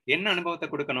கொடுக்கணும். என்ன அனுபவத்தை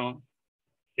கொடுக்கணும்?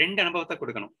 2 அனுபவத்தை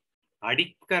கொடுக்கணும்.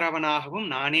 அடிக்கிறவனாகவும்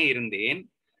நானே இருந்தேன்,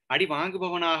 அடி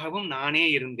வாங்குபவனாகவும் நானே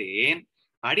இருந்தேன்.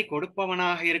 அடி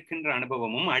கொடுப்பவனாக இருக்கின்ற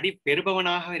அனுபவமும் அடி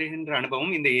பெறுபவனாக இருக்கின்ற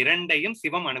அனுபவம், இந்த இரண்டையும்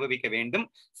சிவம் அனுபவிக்க வேண்டும்.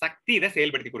 சக்தி இதை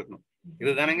செயல்படுத்தி கொடுக்கணும்.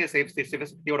 இதுதானங்க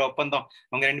சிவசக்தியோட ஒப்பந்தம்.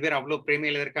 அவங்க 2 பேரும் அவ்வளவு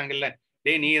பிரேமையில இருக்காங்கல்ல.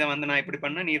 டே நீ இதை வந்து நான் இப்படி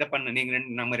பண்ண, நீ இதை பண்ணு, நீங்க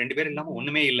நம்ம 2 பேரும் இல்லாம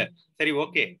ஒண்ணுமே இல்லை. சரி,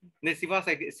 ஓகே. இந்த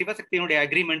சிவசக்தியினுடைய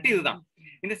அக்ரிமெண்ட் இதுதான்.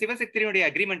 இந்த சிவசக்தியினுடைய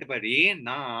அக்ரிமெண்ட் படி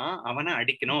நான் அவனை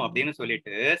அடிக்கணும் அப்படின்னு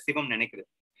சொல்லிட்டு சிவம் நினைக்குது.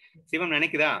 சிவம்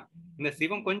நினைக்குதா? இந்த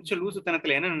சிவம் கொஞ்சம்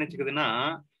லூசுத்தனத்துல என்ன நினைச்சுக்குதுன்னா,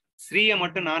 ஸ்ரீய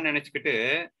மட்டும் நான் நினைச்சுக்கிட்டு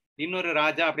இன்னொரு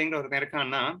ராஜா அப்படிங்கிற ஒருத்தன்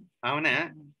இருக்கான்னா அவனை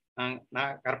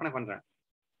நான் கற்பனை பண்றேன்.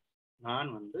 நான்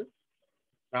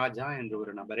ராஜா என்ற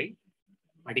ஒரு நபரை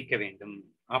அடிக்க வேண்டும்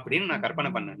அப்படின்னு நான் கற்பனை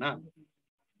பண்ணேன்னா,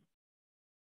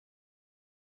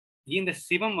 இந்த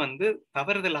சிவம்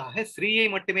தவறுதலாக ஸ்ரீயை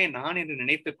மட்டுமே நான் என்று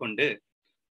நினைத்து கொண்டு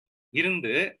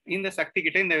இருந்து இந்த சக்தி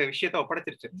கிட்ட இந்த விஷயத்த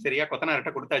ஒப்படைச்சிருச்சு. சரியா?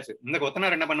 கொத்தனார்கிட்ட கொடுத்தாச்சு. இந்த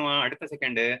கொத்தனார் என்ன பண்ணுவான்? அடுத்த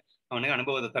செகண்ட் அவனுக்கு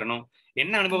அனுபவத்தை தரணும்.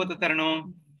 என்ன அனுபவத்தை தரணும்?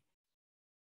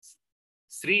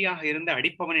 ஸ்ரீயாக இருந்து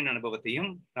அடிப்பவனின் அனுபவத்தையும்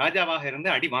ராஜாவாக இருந்து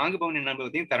அடி வாங்குபவனின்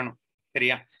அனுபவத்தையும் தரணும்.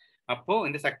 சரியா? அப்போ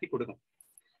இந்த சக்தி கொடுக்கும்.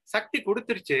 சக்தி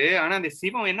கொடுத்துருச்சு. ஆனா அந்த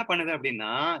சிவம் என்ன பண்ணுது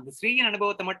அப்படின்னா, இந்த ஸ்ரீயின்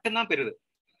அனுபவத்தை மட்டும்தான் பெறுது.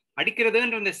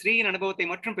 அடிக்கிறதுன்ற இந்த ஸ்ரீயின் அனுபவத்தை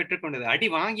மட்டும் பெற்றுக்கொண்டது. அடி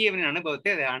வாங்கியவனின்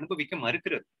அனுபவத்தை அதை அனுபவிக்க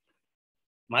மறுக்கிறது.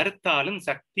 மறுத்தாலும்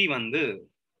சக்தி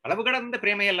அளவு கடந்த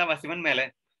பிரேமை அல்லவா சிவன் மேல.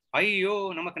 ஐயோ,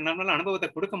 நமக்கு நம்மளால அனுபவத்தை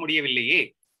கொடுக்க முடியவில்லையே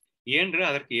என்று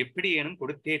அதற்கு எப்படியேனும்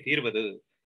கொடுத்தே தீர்வது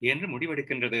என்று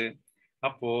முடிவெடுக்கின்றது.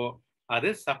 அப்போ அது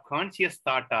சப்கான்சியஸ்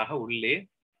தாட்டாக உள்ளே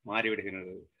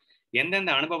மாறிவிடுகிறது.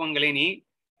 எந்தெந்த அனுபவங்களை நீ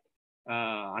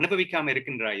அனுபவிக்காம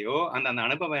இருக்கின்றாயோ அந்த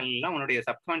அனுபவம் எல்லாம் உன்னுடைய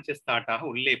சப்கான்சியஸ் தாட்டாக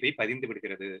உள்ளே போய் பதிந்து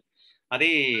விடுகிறது.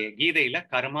 அதே கீதையில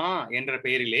கர்மா என்ற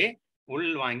பெயரிலே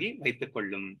உள் வாங்கி வைத்துக்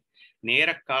கொள்ளும். நேர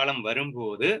காலம்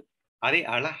வரும்போது அதை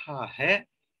அழகாக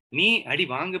நீ அடி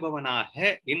வாங்குபவனாக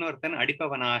இன்னொருத்தன்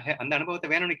அடிப்பவனாக அந்த அனுபவத்தை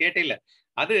வேணும்னு கேட்டே இல்ல.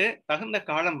 அது தகுந்த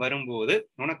காலம் வரும்போது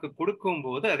உனக்கு கொடுக்கும்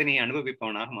போது அதை நீ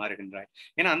அனுபவிப்பவனாக மாறுகின்றாய்.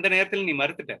 ஏன்னா அந்த நேரத்தில் நீ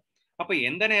மறுத்துட்ட. அப்ப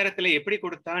எந்த நேரத்துல எப்படி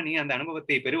கொடுத்தா நீ அந்த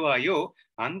அனுபவத்தை பெறுவாயோ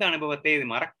அந்த அனுபவத்தை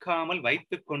மறக்காமல்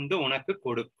வைத்துக் கொண்டு உனக்கு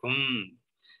கொடுக்கும்.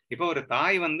 இப்போ ஒரு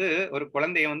தாய் ஒரு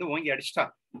குழந்தைய ஓங்கி அடிச்சிட்டா.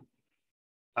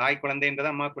 தாய் குழந்தைன்றது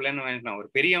அம்மா குழந்தைன்னு வாங்கிக்கலாம். ஒரு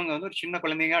பெரியவங்க ஒரு சின்ன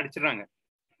குழந்தைங்க அடிச்சிடுறாங்க.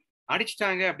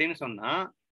 அடிச்சிட்டாங்க அப்படின்னு சொன்னா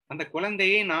அந்த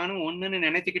குழந்தையை நானும் ஒண்ணுன்னு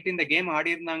நினைச்சுக்கிட்டு இந்த கேம் ஆடி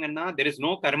இருந்தாங்கன்னா தெர் இஸ்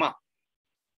நோ கர்மா.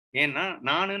 ஏன்னா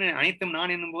நானுன்னு அனைத்தும்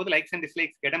நான் என்னும் போது லைக்ஸ் அண்ட்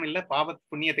டிஸ்லைக்ஸ் இடம் இல்லை, பாவ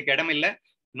புண்ணியத்துக்கு இடம் இல்லை,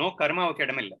 நோ கர்மாவுக்கு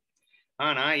இடம் இல்லை.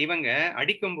 ஆனா இவங்க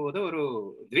அடிக்கும் போது ஒரு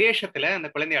துவேஷத்துல அந்த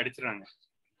குழந்தைய அடிச்சிடறாங்க.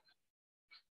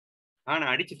 ஆனா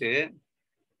அடிச்சுட்டு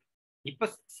இப்ப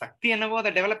சக்தி என்னவோ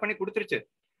அதை டெவலப் பண்ணி கொடுத்துருச்சு.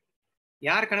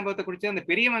 யாருக்கு அனுபவத்தை கொடுத்து? அந்த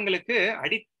பெரியவங்களுக்கு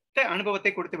அடித்த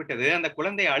அனுபவத்தை கொடுத்து விட்டது. அந்த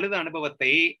குழந்தை அழுத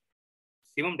அனுபவத்தை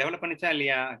சிவம் டெவலப் பண்ணிச்சா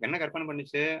இல்லையா? என்ன கற்பனை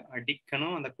பண்ணிச்சு?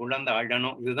 அடிக்கணும், அந்த குழந்தை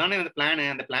அழணும். இதுதானே அந்த பிளான்.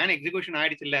 அந்த பிளான் எக்ஸிகியூஷன்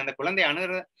ஆயிடுச்சு இல்ல? அந்த குழந்தை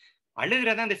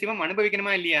அழுகிறத அந்த சிவம்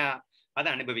அனுபவிக்கணுமா இல்லையா? அதை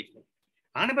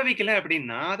அனுபவிக்கல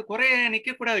அப்படின்னா அது குறைய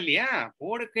நிக்க கூடாது இல்லையா?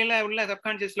 போடு கீழே உள்ள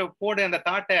சப்கான்சியஸ்ல போடு அந்த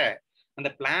தாட்டை. அந்த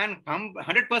பிளான்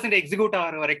 100% எக்ஸிக்யூட்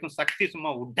ஆகிற வரைக்கும் சக்தி சும்மா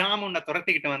விடாம உன்னை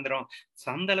துரத்திக்கிட்டு வந்துடும்.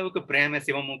 அந்த அளவுக்கு பிரேம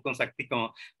சிவமுக்கும் சக்திக்கும்.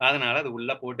 அதனால அது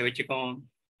உள்ள போட்டு வச்சுக்கும்.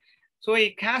 So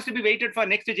it has to be waited for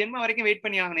next ஜென்ம வரைக்கும் வெயிட்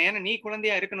பண்ணி ஆகணும். ஏன்னா நீ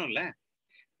குழந்தையா இருக்கணும்ல.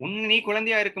 நீ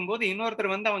குழந்தையா இருக்கும்போது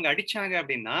இன்னொருத்தர் அவங்க அடிச்சாங்க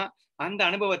அப்படின்னா அந்த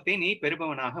அனுபவத்தை நீ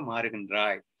பெறுபவனாக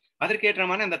மாறுகின்றாய்.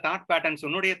 அதற்கேற்றமான அந்த தாட் பேட்டர்ன்ஸ்,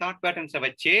 உன்னுடைய தாட் பேட்டர்ன்ஸை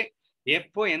வச்சு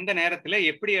எப்போ எந்த நேரத்துல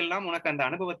எப்படி எல்லாம் உனக்கு அந்த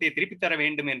அனுபவத்தை திருப்பி தர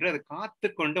வேண்டும் என்று அது காத்து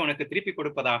கொண்டு உனக்கு திருப்பி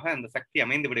கொடுப்பதாக அந்த சக்தி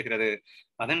அமைந்து விடுகிறது.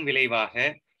 அதன் விளைவாக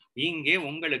இங்கே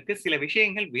உங்களுக்கு சில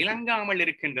விஷயங்கள் விளங்காமல்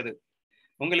இருக்கின்றது.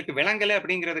 உங்களுக்கு விளங்கல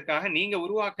அப்படிங்கிறதுக்காக நீங்க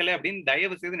உருவாக்கல அப்படின்னு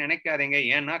தயவு செய்து நினைக்காதீங்க.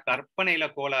 ஏன்னா கற்பனையில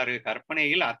கோளாறு,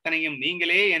 கற்பனையில் அத்தனையும்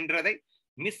நீங்களே என்றதை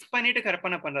மிஸ் பண்ணிட்டு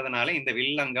கற்பனை பண்றதுனால இந்த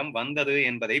வில்லங்கம் வந்தது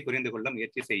என்பதை புரிந்து கொள்ள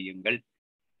முயற்சி செய்யுங்கள்.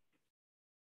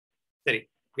 சரி,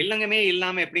 வில்லங்கமே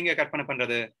இல்லாம எப்படிங்க கற்பனை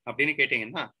பண்றது அப்படின்னு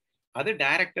கேட்டீங்கன்னா அது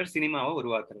டைரக்டர் சினிமாவை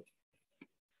உருவாக்குறது.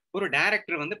 ஒரு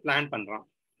டைரக்டர் பிளான் பண்றான்.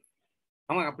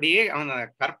 அவன் அப்படியே அவன்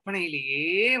கற்பனையிலேயே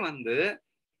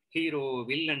ஹீரோ,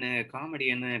 வில்லனு,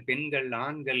 காமெடியனு, பெண்கள்,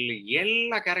 ஆண்கள்,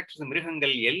 எல்லா கேரக்டர்ஸ்,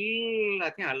 மிருகங்கள்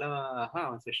எல்லாத்தையும் அழகாக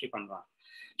அவன் சிருஷ்டி பண்றான்.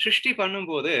 சிருஷ்டி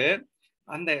பண்ணும்போது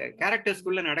அந்த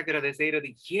கேரக்டர்ஸ்குள்ள நடக்கிறது செய்யறது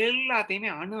எல்லாத்தையுமே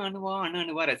அணு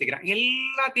அணுவா ரசிக்கிறான்.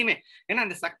 எல்லாத்தையுமே. ஏன்னா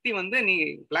அந்த சக்தி நீ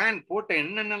பிளான் போட்ட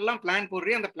என்னென்னலாம் பிளான்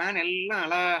போடுறியோ அந்த பிளான் எல்லாம்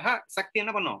அழகா சக்தி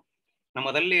என்ன பண்ணும்? நான்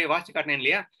முதல்ல வாசிச்சு காட்டினேன்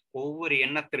இல்லையா? ஒவ்வொரு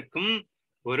எண்ணத்திற்கும்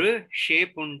ஒரு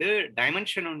ஷேப் உண்டு,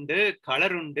 டைமென்ஷன் உண்டு,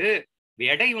 கலர் உண்டு,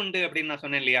 எடை உண்டு அப்படின்னு நான்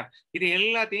சொன்னேன் இல்லையா? இது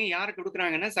எல்லாத்தையும் யாரு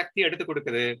கொடுக்குறாங்கன்னா சக்தி எடுத்து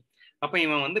கொடுக்குது. அப்ப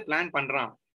இவன் பிளான்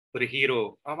பண்றான். ஒரு ஹீரோ,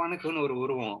 அவனுக்குன்னு ஒரு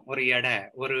உருவம், ஒரு எடை,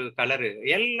 ஒரு கலரு,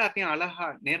 எல்லாத்தையும் அழகா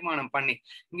நிர்மாணம் பண்ணி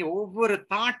இங்க ஒவ்வொரு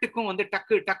தாட்டுக்கும்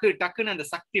டக்கு டக்கு டக்குன்னு அந்த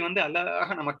சக்தி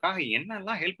அழகா நமக்காக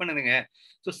என்னெல்லாம் ஹெல்ப் பண்ணுதுங்க.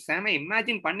 ஸோ செம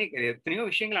இமேஜின் பண்ணி எத்தனையோ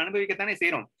விஷயங்களை அனுபவிக்கத்தானே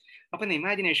செய்யறோம். அப்ப இந்த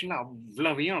இமேஜினேஷன்ல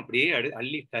அவ்வளவையும் அப்படியே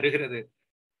அள்ளி தருகிறது.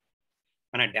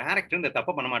 ஆனா டைரக்டர் இந்த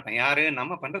தப்ப பண்ண மாட்டான். யாரு?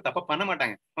 நம்ம பண்ற தப்ப பண்ண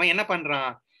மாட்டாங்க. அவன் என்ன பண்றான்?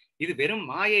 இது வெறும்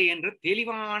மாயை என்று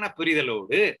தெளிவான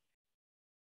புரிதலோடு,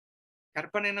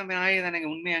 கற்பனை என்ன மாயை தானேங்க,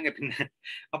 உண்மையாங்க பின்ன.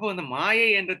 அப்போ அந்த மாயை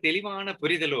என்ற தெளிவான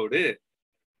புரிதலோடு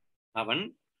அவன்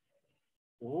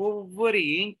ஒவ்வொரு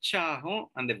இன்ச்சாகவும்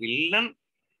அந்த வில்லன்,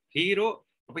 ஹீரோ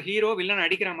அப்ப ஹீரோ வில்லன்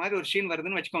அடிக்கிற மாதிரி ஒரு சீன்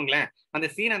வருதுன்னு வச்சுக்கோங்களேன். அந்த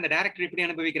சீன் அந்த டைரக்டர் எப்படி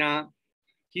அனுபவிக்கிறான்?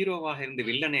 ஹீரோவாக இருந்து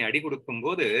வில்லனை அடி கொடுக்கும்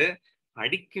போது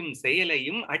அடிக்கும்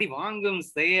செயலையும் அடி வாங்கும்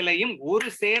செயலையும் ஒரு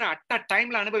சேர அட்ட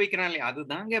டைம்ல அனுபவிக்கிறான் இல்லையா?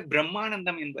 அதுதாங்க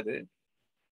பிரம்மானந்தம் என்பது.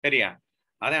 சரியா?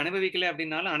 அதை அனுபவிக்கல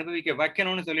அப்படின்னாலும் அனுபவிக்க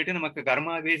வைக்கணும்னு சொல்லிட்டு நமக்கு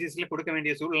கர்மா பேசிஸ்ல கொடுக்க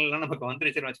வேண்டிய சூழ்நிலை நமக்கு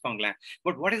வந்துருச்சுன்னு வச்சுக்கோங்களேன்.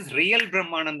 பட் வாட் இஸ் ரியல்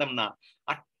பிரம்மானந்தம்னா,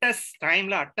 அட்ட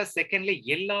டைம்ல அட்ட செகண்ட்ல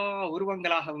எல்லா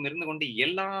உருவங்களாகவும் இருந்து கொண்டு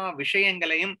எல்லா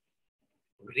விஷயங்களையும்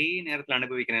ஒரே நேரத்துல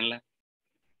அனுபவிக்கிறேன்ல.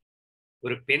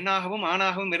 ஒரு பெண்ணாகவும்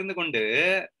ஆணாகவும் இருந்து கொண்டு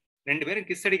 2 பேரும்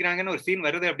கிஸ் அடிக்கிறாங்கன்னு ஒரு சீன்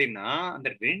வருது அப்படின்னா, அந்த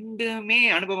 2மே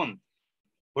அனுபவம்.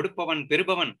 கொடுப்பவன்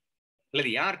பெறுபவன், அல்லது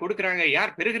யார் கொடுக்கிறாங்க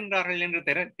யார் பெறுகின்றார்கள் என்று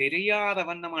தெரியாத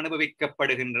வண்ணம்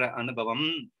அனுபவிக்கப்படுகின்ற அனுபவம்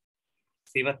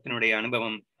சிவத்தினுடைய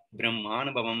அனுபவம்,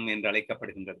 பிரம்மானுபவம் என்று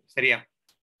அழைக்கப்படுகின்றது. சரியா?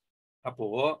 அப்போ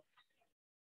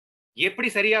எப்படி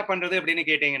சரியா பண்றது அப்படின்னு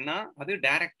கேட்டீங்கன்னா, அது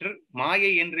டைரக்டர்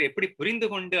மாயை என்று எப்படி புரிந்து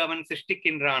கொண்டு அவன்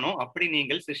சிருஷ்டிக்கின்றானோ அப்படி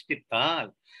நீங்கள் சிருஷ்டித்தால்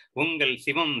உங்கள்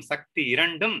சிவம் சக்தி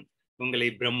இரண்டும் உங்களை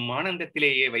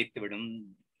பிரம்மானந்தத்திலேயே வைத்துவிடும்.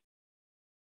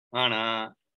 ஆனா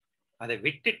அதை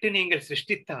விட்டுட்டு நீங்கள்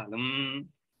சிருஷ்டித்தாலும்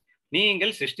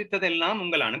நீங்கள் சிருஷ்டித்ததெல்லாம்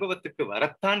உங்கள் அனுபவத்துக்கு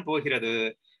வரத்தான் போகிறது.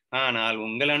 ஆனால்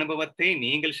உங்கள் அனுபவத்தை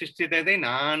நீங்கள் சிருஷ்டித்ததை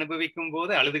நான் அனுபவிக்கும்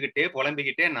போது அழுதுகிட்டே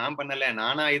புலம்பிக்கிட்டே நான் பண்ணல,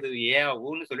 நானா இது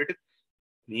ஊன்னு சொல்லிட்டு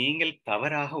நீங்கள்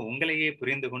தவறாக உங்களையே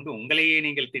புரிந்து கொண்டு உங்களையே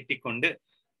நீங்கள் திட்டிக் கொண்டு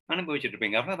அனுபவிச்சுட்டு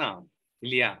இருப்பீங்க. அவ்வளவுதான்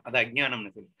இல்லையா? அது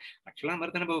அஜ்ஞானம்னு சொல்லி. ஆக்சுவலா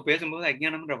அமிர்தானுபவ் பேசும்போது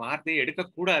அஜ்ஞானம்ன்ற வார்த்தையை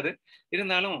எடுக்கக்கூடாது.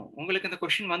 இருந்தாலும் உங்களுக்கு அந்த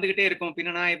கொஸ்டின் வந்துகிட்டே இருக்கும்,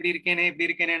 பின்ன நான் எப்படி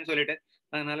இருக்கேனேன்னு சொல்லிட்டு.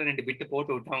 அதனால 2 பிட்டு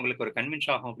போட்டு விட்டா உங்களுக்கு ஒரு கன்வின்ஸ்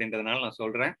ஆகும் அப்படின்றதுனால நான்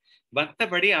சொல்றேன்.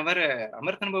 மற்றபடி அவர்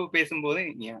அமிர்தானுபவ் பேசும்போது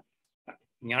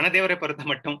ஞானதேவரை பொறுத்த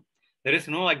மட்டும் there is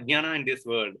no அஜ்ஞானா in this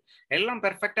world. எல்லாம்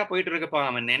பெர்ஃபெக்டா போயிட்டு இருக்குப்பா.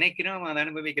 அவன் நினைக்கிறான், அவன் அதை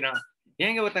அனுபவிக்கிறான்.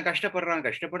 ஏங்க ஒருத்தன் கஷ்டப்படுறான்,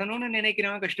 கஷ்டப்படணும்னு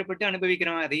நினைக்கிறான், கஷ்டப்பட்டு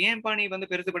அனுபவிக்கிறான். அதை ஏன்பா நீ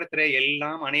பெருசுபடுத்துற?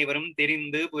 எல்லாம் அனைவரும்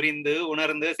தெரிந்து புரிந்து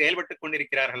உணர்ந்து செயல்பட்டு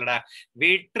கொண்டிருக்கிறார்களடா,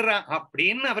 விட்டுறா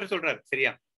அப்படின்னு அவர் சொல்றாரு.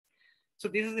 சரியா? So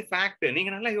this is the fact.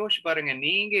 நீங்க நல்லா யோசிச்சு பாருங்க.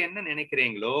 நீங்க என்ன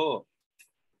நினைக்கிறீங்களோ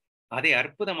அதை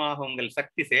அற்புதமாக உங்கள்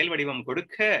சக்தி செயல் வடிவம்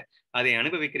கொடுக்க அதை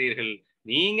அனுபவிக்கிறீர்கள்.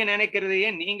 நீங்க நினைக்கிறதையே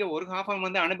நீங்க ஒரு காஃபம்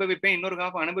அனுபவிப்பேன், இன்னொரு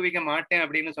காஃபம் அனுபவிக்க மாட்டேன்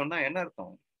அப்படின்னு சொன்னா என்ன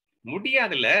அர்த்தம்?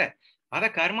 முடியாதுல்ல. அத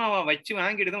கர்மாவா வச்சு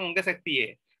வாங்கிடுதும் உங்க சக்தியே,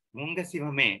 உங்க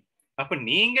சிவமே. அப்ப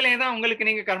நீங்களே தான் உங்களுக்கு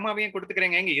நீங்க கர்மாவையும்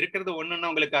கொடுத்துக்கிறீங்க. எங்க இருக்கிறது ஒண்ணுன்னா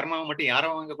உங்களுக்கு கர்மாவை மட்டும் யாரோ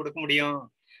வாங்க கொடுக்க முடியும்?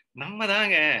 நம்ம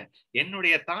தாங்க.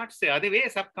 என்னுடைய தாட்ஸ் அதுவே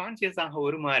சப்கான்சியஸாக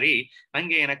உருமாறி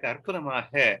அங்கே எனக்கு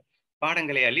அற்புதமாக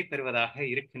பாடங்களை அள்ளித்தருவதாக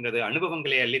இருக்கின்றது,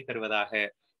 அனுபவங்களை அள்ளித்தருவதாக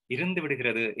இருந்து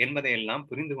விடுகிறது என்பதையெல்லாம்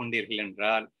புரிந்து கொண்டீர்கள்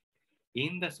என்றால்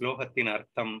இந்த ஸ்லோகத்தின்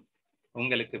அர்த்தம்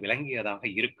உங்களுக்கு விளங்கியதாக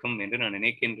இருக்கும் என்று நான்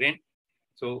நினைக்கின்றேன்.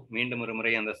 சோ மீண்டும் ஒரு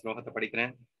முறை அந்த ஸ்லோகத்தை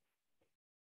படிக்கிறேன்.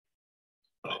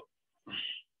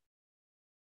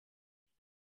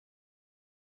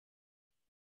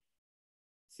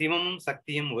 சிவமும்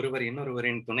சக்தியும் ஒருவர்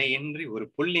இன்னொருவரின் துணையின்றி ஒரு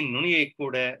புல்லின் நுனியை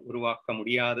கூட உருவாக்க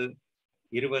முடியாது.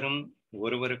 இருவரும்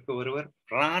ஒருவருக்கு ஒருவர்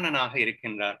பிராணனாக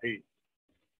இருக்கின்றார்கள்.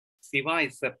 Siva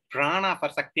is a prana for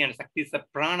Sakthi and Sakthi is a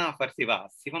prana for Siva.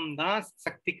 சிவம் தான்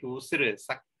சக்திக்கு உசுறு,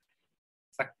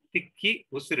 சக்திக்கு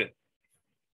உசுறு,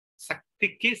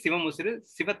 சக்திக்கு சிவம் உசுறு,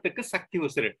 சிவத்துக்கு சக்தி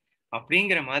உசுறு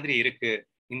அப்படிங்கிற மாதிரி இருக்கு.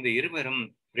 இந்த இருவரும்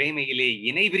பிரேமையிலே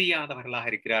இணை பிரியாதவர்களாக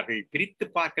இருக்கிறார்கள், பிரித்து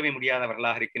பார்க்கவே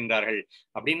முடியாதவர்களாக இருக்கின்றார்கள்.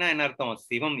 அப்படின்னா என்ன அர்த்தம்?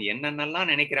 சிவம்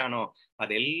என்னென்னலாம் நினைக்கிறானோ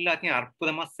அது எல்லாத்தையும்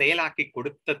அற்புதமா செயலாக்கி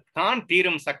கொடுத்துத்தான்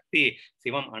தீரும் சக்தி.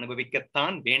 சிவம்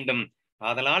அனுபவிக்கத்தான் வேண்டும்.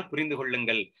 ஆதலால் புரிந்து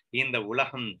கொள்ளுங்கள், இந்த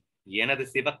உலகம் எனது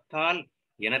சிவத்தால்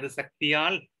எனது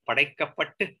சக்தியால்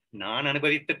படைக்கப்பட்டு நான்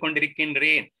அனுபவித்துக்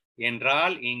கொண்டிருக்கின்றேன்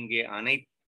என்றால் இங்கே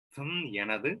அனைத்தும்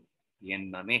எனது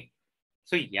எண்ணமே.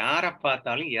 சோ யாரை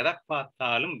பார்த்தாலும் எதை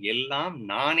பார்த்தாலும் எல்லாம்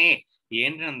நானே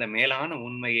என்ற அந்த மேலான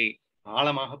உண்மையை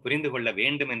ஆழமாக புரிந்து கொள்ள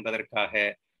வேண்டும் என்பதற்காக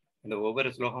இந்த ஒவ்வொரு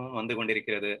ஸ்லோகமும் வந்து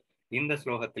கொண்டிருக்கிறது. இந்த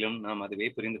ஸ்லோகத்திலும் நாம் அதுவே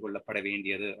புரிந்து கொள்ளப்பட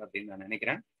வேண்டியது அப்படின்னு நான்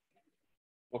நினைக்கிறேன்.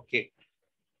 ஓகே,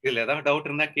 இதுல ஏதாவது டவுட்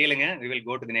இருந்தா கேளுங்க. we will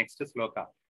go to the next shloka.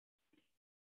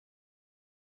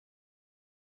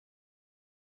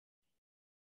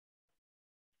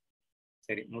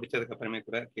 சரி, முடிச்சதுக்கு அப்புறமே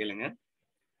கூட கேளுங்க.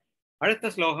 அடுத்த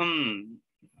ஸ்லோகம்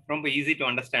ரொம்ப ஈஸி டு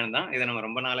அண்டர்ஸ்டாண்ட் தான். இதை நம்ம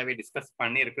ரொம்ப நாளாவே டிஸ்கஸ்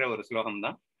பண்ணி இருக்கிற ஒரு ஸ்லோகம்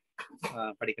தான்.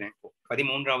 படிக்கிறேன்.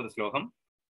 13வது ஸ்லோகம்.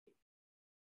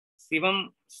 சிவம்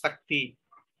சக்தி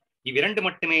இவ்விரண்டு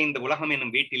மட்டுமே இந்த உலகம்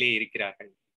என்னும் வீட்டிலே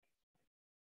இருக்கிறார்கள்.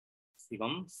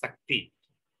 சிவம் சக்தி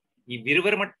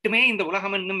இவ்விருவர் மட்டுமே இந்த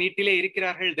உலகம் என்னும் வீட்டிலே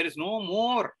இருக்கிறார்கள். there is no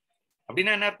more.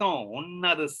 அப்படின்னா என்ன அர்த்தம்?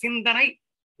 உனது சிந்தனை,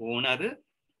 உனது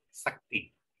சக்தி,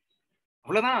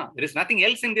 அவ்வளவுதான். there is nothing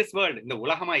else in this world. இந்த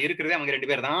உலகமா இருக்கிறதே அவங்க 2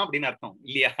 பேர் தான் அப்படின்னு அர்த்தம்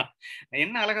இல்லையா?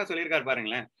 என்ன அழகா சொல்லியிருக்காரு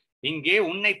பாருங்களேன். இங்கே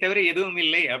உன்னை தவிர எதுவும்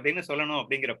இல்லை அப்படின்னு சொல்லணும்.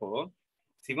 அப்படிங்கிறப்போ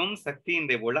சிவம் சக்தி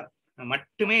இந்த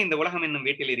மட்டுமே இந்த உலகம் என்னும்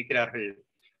வீட்டில் இருக்கிறார்கள்.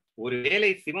 ஒருவேளை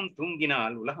சிவம்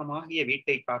தூங்கினால் உலகமாகிய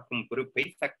வீட்டை காக்கும் பொறுப்பை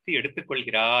சக்தி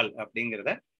எடுத்துக்கொள்கிறாள்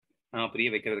அப்படிங்கிறத நான் புரிய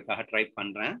வைக்கிறதுக்காக ட்ரை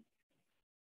பண்றேன்.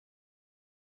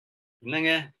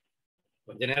 இல்லைங்க,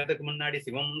 கொஞ்ச நேரத்துக்கு முன்னாடி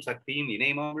சிவமும் சக்தியும்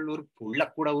இணையமாமல் ஒரு புள்ள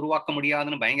கூட உருவாக்க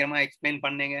முடியாதுன்னு பயங்கரமா எக்ஸ்பிளைன்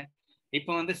பண்ணேங்க. இப்ப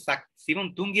வந்து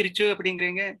சிவம் தூங்கிருச்சு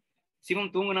அப்படிங்கிறீங்க.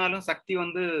 சிவம் தூங்கினாலும் சக்தி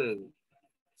வந்து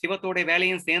சிவத்தோட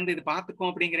வேலையும் சேர்ந்து இது பார்த்துக்கும்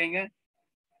அப்படிங்கிறீங்க.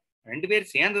 2 பேர்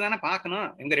சேர்ந்து தானே பார்க்கணும்.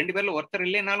 இவங்க 2 பேர்ல ஒருத்தர்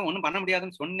இல்லைனாலும் ஒண்ணும் பண்ண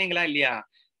முடியாதுன்னு சொன்னீங்களா இல்லையா?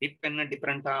 இப்ப என்ன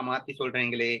டிஃபரெண்டா மாத்தி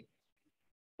சொல்றீங்களே.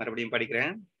 மறுபடியும்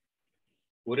படிக்கிறேன்.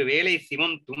 ஒருவேளை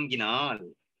சிவம் தூங்கினால்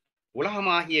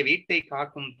உலகமாகிய வீட்டை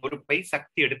காக்கும் பொறுப்பை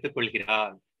சக்தி எடுத்துக்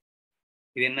கொள்கிறாள்.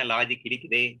 இது என்ன லாஜிக்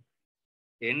இருக்குதே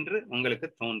என்று உங்களுக்கு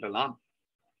தோன்றலாம்.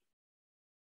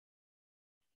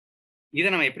 இதை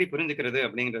நம்ம எப்படி புரிஞ்சுக்கிறது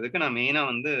அப்படிங்கிறதுக்கு நான் மெயினா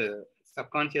வந்து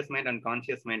subconscious mind and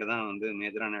conscious mind தான் வந்து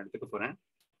மேஜரா நான் எடுத்துக்க போறேன்.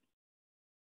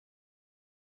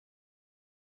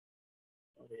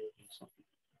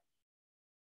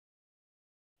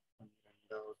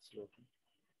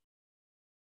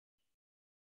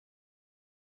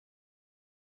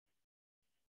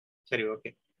 சரி, ஓகே.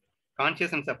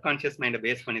 கான்சியஸ் அண்ட் சப்கான்சியஸ் மைண்டை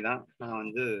பேஸ் பண்ணி தான் நான்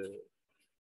வந்து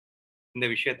இந்த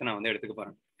விஷயத்தை நான் வந்து எடுத்துக்க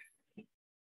போறேன்.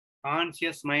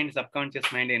 கான்சியஸ் மைண்ட் சப்கான்சியஸ்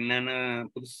மைண்ட் என்னன்னு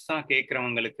புதுசா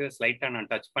கேட்கறவங்களுக்கு ஸ்லைட்டா நான்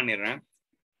டச் பண்ணிடுறேன்.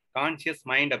 கான்சியஸ்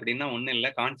மைண்ட் அப்படின்னா ஒன்றும்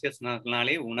இல்லை,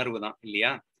 கான்சியஸ்னாலே உணர்வு தான்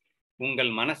இல்லையா?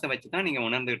 உங்கள் மனசை வச்சு தான் நீங்க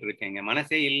உணர்ந்துட்டு இருக்கீங்க.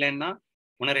 மனசே இல்லைன்னா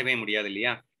உணரவே முடியாது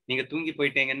இல்லையா? நீங்க தூங்கி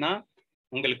போயிட்டீங்கன்னா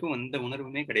உங்களுக்கு எந்த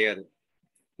உணர்வுமே கிடையாது.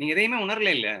 நீங்க எதையுமே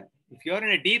உணரல இல்ல. If you are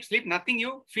in deep sleep nothing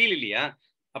you feel இல்லையா?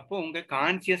 அப்போ உங்க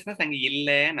கான்சியஸ்னஸ் அங்க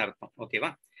இல்லைன்னு அர்த்தம். ஓகேவா?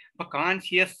 அப்ப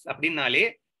கான்சியஸ் அப்படின்னாலே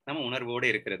நம்ம உணர்வோடு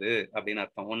இருக்கிறது அப்படின்னு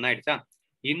அர்த்தம். ஒன்னாயிடுச்சா?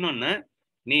 இன்னொன்னு,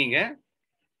 நீங்க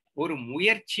ஒரு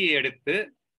முயற்சி எடுத்து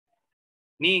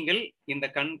நீங்கள் இந்த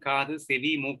கண், காது,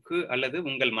 செவி, மூக்கு அல்லது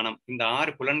உங்கள் மனம், இந்த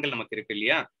 6 புலன்கள் நமக்கு இருக்கு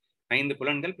இல்லையா? 5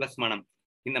 புலன்கள் பிளஸ் மனம்.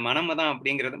 இந்த மனம் தான்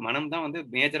அப்படிங்கிறது, மனம் தான் வந்து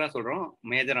மேஜரா சொல்றோம்,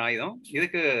 மேஜர் ஆயுதம்.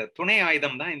 இதுக்கு துணை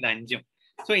ஆயுதம் தான் இந்த 5.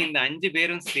 ஸோ இந்த 5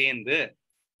 பேரும் சேர்ந்து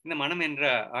இந்த மனம் என்ற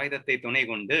ஆயுதத்தை துணை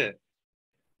கொண்டு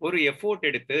ஒரு எஃபோர்ட்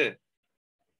எடுத்து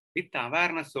வித்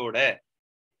அவேர்னஸோட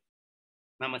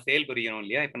நம்ம செயல்புரியணும்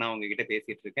இல்லையா? இப்ப நான் உங்ககிட்ட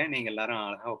பேசிட்டு இருக்கேன், நீங்க எல்லாரும்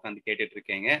அழகா உட்காந்து கேட்டுட்டு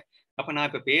இருக்கீங்க. அப்ப நான்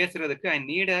இப்ப பேசுறதுக்கு ஐ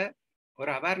நீட்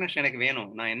ஒரு அவேர்னஸ் எனக்கு வேணும்.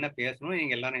 நான் என்ன பேசணும்,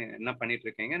 நீங்க எல்லாரும் என்ன பண்ணிட்டு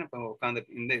இருக்கீங்க, இப்போ உட்காந்து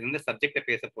இந்த இந்த சப்ஜெக்டை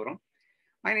பேச போறோம்.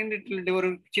 ஒரு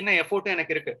சின்ன எஃபோர்ட்டும்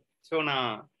எனக்கு இருக்கு. ஸோ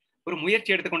நான் ஒரு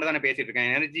முயற்சி எடுத்துக்கொண்டு தானே பேசிட்டு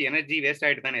இருக்கேன். எனர்ஜி வேஸ்ட்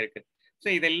ஆகிட்டு தானே இருக்கு. ஸோ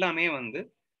இது எல்லாமே வந்து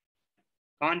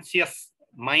கான்சியஸ்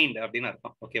மைண்ட் அப்படின்னு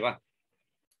அர்த்தம். ஓகேவா?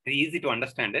 இது easy to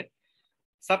understand.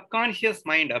 Subconscious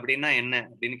mind அப்படின்னா என்ன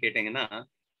அப்படின்னு கேட்டீங்கன்னா,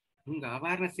 உங்க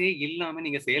அவேர்னஸே இல்லாம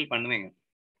நீங்க செயல் பண்ணுவீங்க.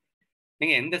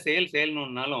 நீங்க எந்த செயல்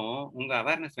செய்யணும்னாலும் உங்க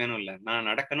அவேர்னஸ் வேணும் இல்ல. நான்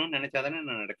நடக்கணும்னு நினைச்சாதானே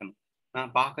நான் நடக்கணும்.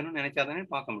 நான் பார்க்கணும்னு நினைச்சாதானே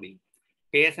பார்க்க முடியும்.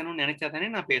 பேசணும்னு நினைச்சாதானே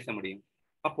நான் பேச முடியும்.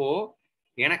 அப்போ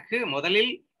எனக்கு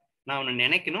முதலில் நான் ஒன்று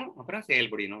நினைக்கணும், அப்புறம்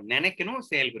செயல்புரியணும். நினைக்கணும்,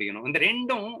 செயல்புரியணும். இந்த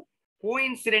ரெண்டும்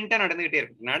கோயின்சிடென்ட்டா நடந்துகிட்டே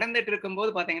இருக்கு. நடந்துட்டு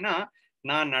இருக்கும்போது பாத்தீங்கன்னா,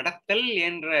 நான் நடத்தல்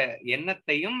என்ற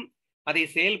எண்ணத்தையும் அதை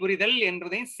செயல்புரிதல்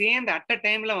என்றதையும் சேர்ந்து அட் அ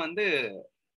டைம்ல வந்து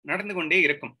நடந்து கொண்டே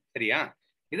இருக்கும். சரியா?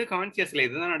 இது கான்சியஸ்ல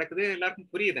இதுதான் நடக்குது, எல்லாருக்கும்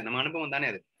புரியுது, நம்ம அனுபவம் தானே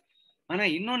அது. ஆனா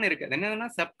இன்னொன்னு இருக்கு, அது என்னன்னா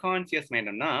சப்கான்சியஸ்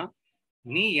மைண்ட்னா,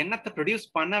 நீ எண்ணத்தை ப்ரொடியூஸ்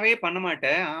பண்ணவே பண்ண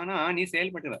மாட்ட, ஆனா நீ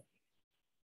செயல்படுவ.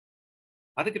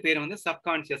 அதுக்கு பேர் வந்து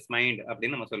சப்கான்சியஸ் மைண்ட்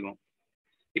அப்படின்னு நம்ம சொல்லுவோம்.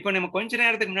 இப்போ நம்ம கொஞ்ச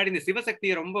நேரத்துக்கு முன்னாடி இந்த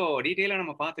சிவசக்தியை ரொம்ப டீட்டெயிலா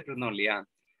நம்ம பார்த்துட்டு இருந்தோம் இல்லையா?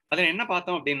 அதுல என்ன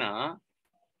பார்த்தோம் அப்படின்னா,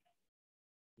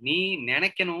 நீ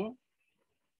நினைக்கணும்,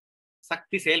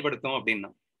 சக்தி செயல்படுத்தும் அப்படின்னா.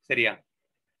 சரியா?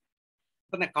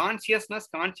 இந்த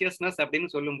கான்சியஸ்னஸ் அப்படின்னு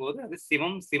சொல்லும் போது அது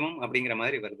சிவம் சிவம் அப்படிங்கிற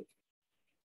மாதிரி வருது.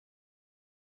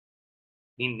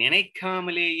 நீ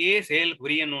நினைக்காமலேயே செயல்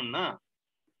புரியணும்னா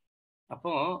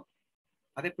அப்போ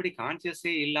அது எப்படி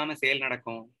கான்சியஸே இல்லாம செயல்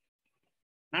நடக்கும்?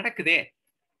 நடக்குதே.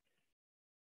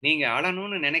 நீங்க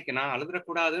அழணும்னு நினைக்கணும்,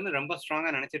 அழுதுறக்கூடாதுன்னு ரொம்ப ஸ்ட்ராங்கா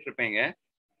நினைச்சிட்டு இருப்பீங்க.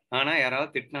 ஆனா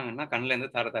யாராவது திட்டினாங்கன்னா கண்ணுல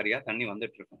இருந்து தார தாரியா தண்ணி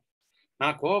வந்துட்டு இருக்கும்.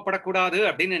 நான் கோவப்படக்கூடாது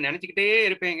அப்படின்னு நினைச்சுக்கிட்டே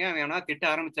இருப்பேங்க. அவன் திட்ட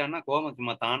ஆரம்பிச்சான்னா கோபம்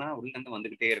சும்மா தானா உள்ள இருந்து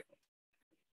வந்துகிட்டே இருக்கும்.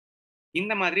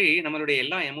 இந்த மாதிரி நம்மளுடைய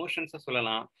எல்லா எமோஷன்ஸும்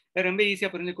சொல்லலாம். ரொம்ப ஈஸியா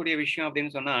புரிஞ்சக்கூடிய விஷயம்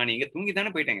அப்படின்னு சொன்னா, நீங்க தூங்கி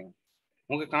தானே போயிட்டீங்க.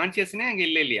 உங்க கான்சியஸ்னே அங்க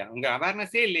இல்ல இல்லையா? உங்க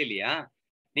அவேர்னஸே இல்ல இல்லையா?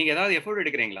 நீங்க ஏதாவது எஃபோர்ட்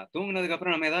எடுக்கிறீங்களா? தூங்குனதுக்கு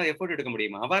அப்புறம் நம்ம ஏதாவது எஃபோர்ட் எடுக்க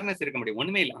முடியுமா? அவேர்னஸ் இருக்க முடியும்?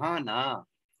 ஒண்ணுமே இல்ல. ஆனா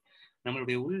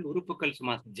நம்மளுடைய உள் உறுப்புகள்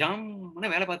சும்மா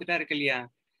ஜம்முன்னு வேலை பார்த்துட்டா இருக்கு இல்லையா?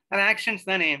 அது ஆக்ஷன்ஸ்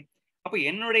தானே. அப்ப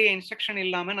என்னுடைய இன்ஸ்ட்ரக்ஷன்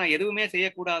இல்லாம நான் எதுவுமே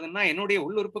செய்யக்கூடாதுன்னா என்னுடைய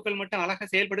உள் உறுப்புகள் மட்டும் அழகா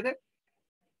செயல்படுது.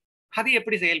 அது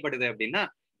எப்படி செயல்படுது அப்படின்னா,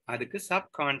 அதுக்கு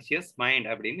சப்கான்சியஸ் மைண்ட்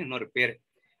அப்படின்னு இன்னொரு பேரு.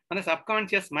 அந்த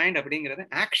சப்கான்சியஸ் மைண்ட் அப்படிங்கிறது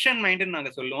ஆக்ஷன் மைண்டுன்னு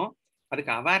நாங்க சொல்லுவோம்.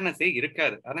 அதுக்கு அவேர்னஸே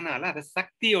இருக்காது. அதனால அதை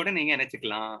சக்தியோட நீங்க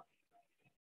நினைச்சுக்கலாம்.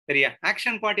 சரியா?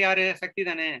 ஆக்ஷன் பார்ட் யாரு? சக்தி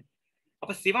தானே.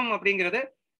 அப்ப சிவம் அப்படிங்கிறது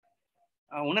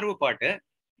உணர்வு பாட்டு.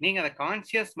 நீங்க அத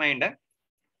கான்சியஸ் மைண்ட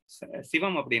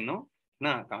சிவம் அப்படின்னும்,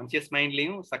 நான் கான்சியஸ்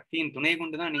மைண்ட்லயும் சக்தியின் துணை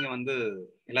கொண்டு தான் நீங்க வந்து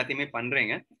எல்லாத்தையுமே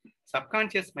பண்றீங்க.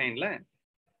 சப்கான்சியஸ் மைண்ட்ல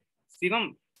சிவம்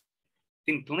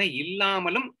துணை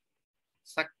இல்லாமலும்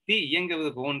சக்தி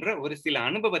இயங்குவது போன்ற ஒரு சில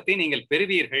அனுபவத்தை நீங்கள்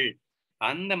பெறுவீர்கள்.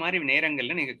 அந்த மாதிரி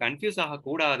நேரங்கள்ல நீங்க கன்ஃபியூஸ்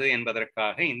ஆகக்கூடாது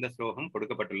என்பதற்காக இந்த ஸ்லோகம்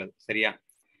கொடுக்கப்பட்டுள்ளது. சரியா?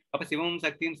 அப்ப சிவமும்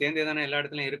சக்தியும் சேர்ந்தே தானே எல்லா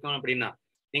இடத்துலயும் இருக்கும் அப்படின்னா,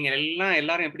 நீங்க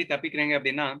எல்லாரும் எப்படி தப்பிக்கிறீங்க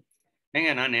அப்படின்னா,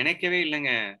 ஏங்க நான் நினைக்கவே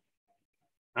இல்லைங்க.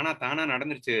 ஆனா தானா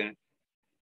நடந்துருச்சு.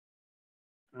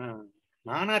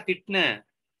 நானா திட்டினேன்.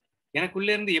 எனக்குள்ள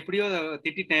இருந்து எப்படியோ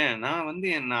திட்டிட்டேன். நான் வந்து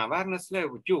நான் அவேர்னஸ்ல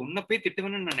ஐயோ உன்னை போய்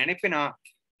திட்டுவேன்னு நான் நினைப்பேனா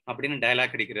அப்படின்னு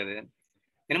டயலாக் அடிக்கிறது.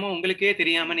 என்னமோ உங்களுக்கே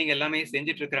தெரியாம நீங்க எல்லாமே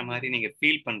செஞ்சுட்டு இருக்கிற மாதிரி நீங்க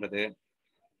ஃபீல் பண்றது.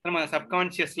 நம்ம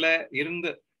சப்கான்சியஸ்ல இருந்து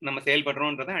நம்ம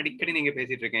செயல்படுறோன்றத அடிக்கடி நீங்க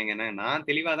பேசிட்டு இருக்கீங்க. நான்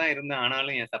தெளிவா தான் இருந்தேன்.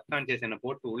 ஆனாலும் என் சப்கான்சியஸ் என்ன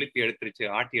போட்டு உலுப்பி எடுத்துருச்சு,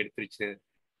 ஆட்டி எடுத்துருச்சு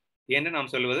என்று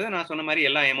நாம் சொல்வது. நான் சொன்ன மாதிரி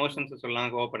எல்லா எமோஷன்ஸும் சொல்லலாம்,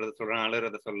 கோவப்படுறத சொல்லலாம்,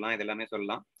 அழுறத சொல்லலாம், இது எல்லாமே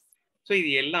சொல்லலாம். ஸோ இது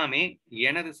எல்லாமே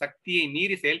எனது சக்தியை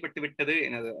மீறி செயல்பட்டு விட்டது.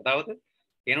 அதாவது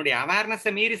என்னுடைய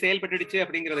அவேர்னஸை மீறி செயல்பட்டுடுச்சு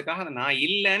அப்படிங்கிறதுக்காக நான்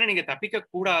இல்லைன்னு நீங்க தப்பிக்க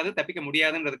கூடாது, தப்பிக்க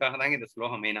முடியாதுன்றதுக்காக தாங்க இந்த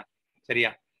ஸ்லோகம் மெயினா.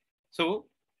 சரியா? ஸோ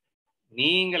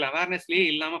நீங்கள் அவேர்னஸ்லயே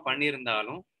இல்லாம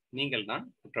பண்ணியிருந்தாலும் நீங்கள் தான்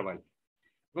குற்றவாளி.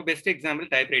 இப்போ best example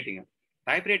type writing.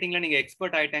 Type ரைட்டிங்ல நீங்க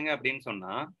எக்ஸ்பர்ட் ஆயிட்டாங்க அப்படின்னு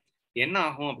சொன்னா என்ன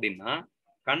ஆகும் அப்படின்னா,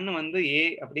 கண்ணு வந்து ஏ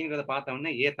அப்படிங்கிறத பார்த்த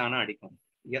உடனே ஏ தானா அடிக்கும்,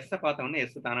 எஸ் பார்த்த உடனே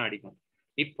எஸ் தானா அடிக்கும்.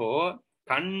 இப்போ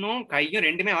கண்ணும் கையும்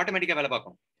ரெண்டுமே ஆட்டோமேட்டிக்கா வேலை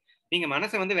பார்க்கும். நீங்க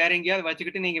மனசை வந்து வேற எங்கேயாவது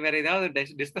வச்சுக்கிட்டு நீங்க வேற ஏதாவது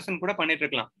டிஸ்கஷன் கூட பண்ணிட்டு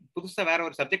இருக்கலாம். புதுசா வேற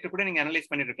ஒரு சப்ஜெக்ட் கூட நீங்க அனலைஸ்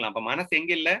பண்ணிட்டு இருக்கலாம். அப்ப மனசு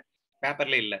எங்க இல்ல?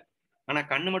 பேப்பர்ல இல்ல. ஆனா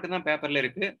கண்ணு மட்டும் தான் பேப்பர்ல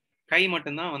இருக்கு, கை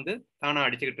மட்டும் தான் வந்து தானா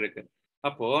அடிச்சுக்கிட்டு இருக்கு.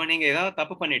 அப்போ நீங்க ஏதாவது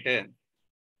தப்பு பண்ணிட்டு,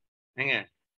 ஏங்க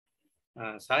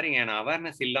சாரிங்க நான்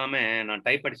அவேர்னஸ் இல்லாம நான்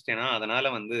டைப் அடிச்சிட்டேன்னா அதனால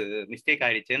வந்து மிஸ்டேக்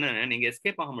ஆயிடுச்சுன்னு நீங்க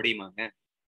எஸ்கேப் ஆக முடியுமாங்க?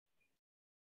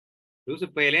 லூசு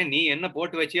பயலே, நீ என்ன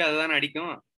போட்டு வச்சியோ அதுதானே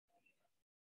அடிக்கும்.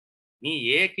 நீ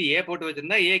ஏக்கு ஏ போட்டு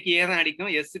வச்சிருந்தா ஏக்கு ஏ தான்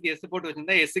அடிக்கும், எஸ்க்கு எஸ் போட்டு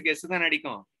வச்சிருந்தா எஸ்க்கு எஸ் தான்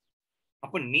அடிக்கும்.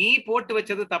 அப்ப நீ போட்டு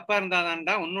வச்சது தப்பா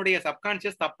இருந்தாதான்டா உன்னுடைய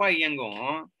சப்கான்சியஸ் தப்பா இயங்கும்.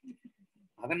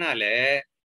 அதனால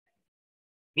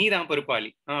நீ தான் பொறுப்பாளி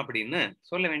அப்படின்னு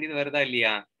சொல்ல வேண்டியது வருதா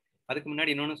இல்லையா? அதுக்கு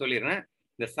முன்னாடி இன்னொன்னு சொல்லிடுறேன்.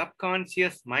 இந்த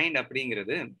சப்கான்சியஸ் மைண்ட்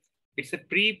அப்படிங்கிறது it's a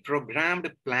pre programmed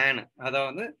plan.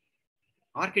 அதாவது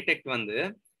ஆர்கிடெக்ட் வந்து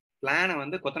பிளானை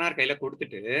வந்து கொத்தனார் கையில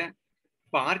கொடுத்துட்டு,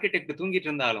 இப்ப ஆர்கிடெக்ட் தூங்கிட்டு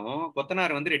இருந்தாலும்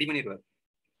கொத்தனார் வந்து ரெடி பண்ணிடுவார்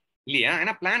இல்லையா?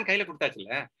 ஏன்னா பிளான் கையில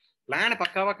கொடுத்தாச்சுல்ல. பிளானை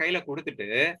பக்காவா கையில கொடுத்துட்டு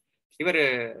இவர்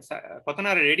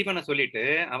கொத்தனாரை ரெடி பண்ண சொல்லிட்டு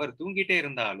அவர் தூங்கிட்டே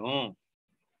இருந்தாலும்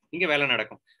இங்க வேலை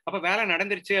நடக்கும். அப்ப வேலை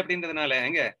நடந்துருச்சு அப்படின்றதுனால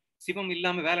எங்க சிவம்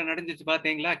இல்லாம வேலை நடந்துச்சு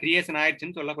பாத்தீங்களா, கிரியேஷன்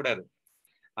ஆயிடுச்சுன்னு சொல்லக்கூடாது.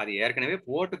 அது ஏற்கனவே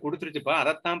போட்டு கொடுத்துருச்சுப்பா,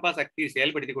 அதைத்தான்ப்பா சக்தி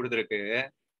செயல்படுத்தி கொடுத்துருக்கு.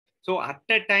 ஸோ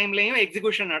அட் அ டைம்லயும்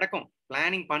எக்ஸிகூஷன் நடக்கும்.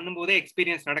 பிளானிங் பண்ணும்போதே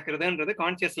எக்ஸ்பீரியன்ஸ் நடக்குதுன்றது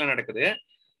கான்சியஸ்ல நடக்குது.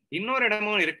 இன்னொரு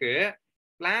இடமும் இருக்கு.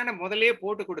 பிளானை முதல்லயே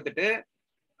போட்டு கொடுத்துட்டு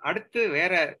அடுத்து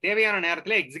வேற தேவையான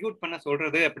நேரத்துல எக்ஸிக்யூட் பண்ண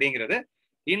சொல்றது அப்படிங்கிறது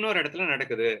இன்னொரு இடத்துல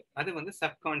நடக்குது. அது வந்து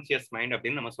சப்கான்சியஸ் மைண்ட்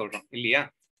அப்படின்னு நம்ம சொல்றோம் இல்லையா?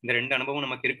 இந்த ரெண்டு அனுபவம்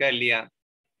நமக்கு இருக்கா இல்லையா?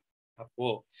 அப்போ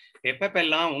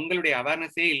எப்பப்பெல்லாம் உங்களுடைய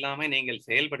அவேர்னஸே இல்லாம நீங்கள்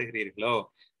செயல்படுகிறீர்களோ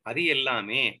அது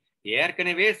எல்லாமே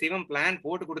ஏற்கனவே சிவம் பிளான்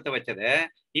போட்டு கொடுத்த வச்சத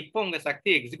இப்போ உங்க சக்தி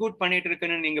எக்ஸிக்யூட் பண்ணிட்டு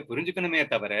இருக்குன்னு நீங்க புரிஞ்சுக்கணுமே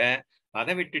தவிர,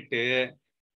 அதை விட்டுட்டு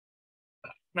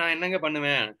நான் என்னங்க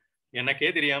பண்ணுவேன்,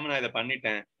 எனக்கே தெரியாம நான் இதை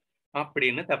பண்ணிட்டேன்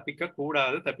அப்படின்னு தப்பிக்க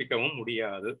கூடாது, தப்பிக்கவும்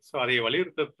முடியாது. ஸோ அதை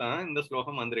வலியுறுத்தத்தான் இந்த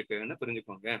ஸ்லோகம் வந்திருக்குன்னு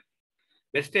புரிஞ்சுக்கோங்க.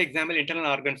 பெஸ்ட் எக்ஸாம்பிள் இன்டர்னல்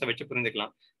ஆர்கன்ஸை வச்சு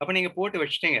புரிஞ்சுக்கலாம். அப்ப நீங்க போட்டு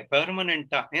வச்சுட்டீங்க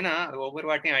பெர்மனண்டா. ஏன்னா அது ஒவ்வொரு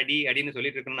வாட்டியும் அடி அடின்னு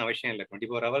சொல்லிட்டு இருக்கணும்னு அவசியம் இல்லை.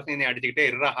 24 ஹவர்ஸ் நீ அடிச்சுக்கிட்டே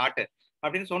இருறா ஹார்ட்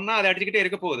அப்படின்னு சொன்னா அது அடிச்சுக்கிட்டே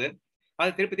இருக்க போகுது.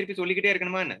 அது திருப்பி திருப்பி சொல்லிக்கிட்டே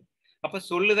இருக்கணுமா என்ன? அப்ப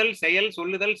சொல்லுதல் செயல்,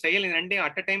 சொல்லுதல் செயல் ரெண்டையும்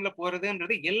அட் அ டைம்ல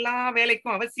போறதுன்றது எல்லா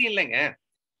வேலைக்கும் அவசியம் இல்லைங்க.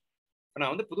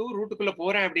 நான் வந்து புது ரூட்டுக்குள்ள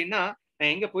போறேன் அப்படின்னா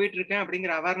நான் எங்க போயிட்டு இருக்கேன்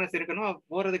அப்படிங்கிற அவேர்னஸ் இருக்கணும்.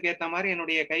 போறதுக்கு ஏத்த மாதிரி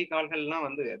என்னுடைய கை கால்கள் எல்லாம்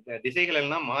வந்து திசைகள்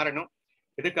எல்லாம் மாறணும்.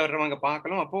 எதுக்கு வர்றவங்க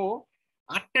பார்க்கணும். அப்போ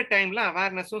அட் அ டைம்ல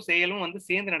அவேர்னஸும் செயலும் வந்து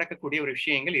சேர்ந்து நடக்கக்கூடிய ஒரு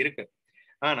விஷயங்கள் இருக்கு.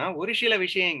 ஆனா ஒரு சில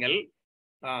விஷயங்கள்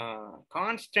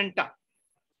கான்ஸ்டன்டா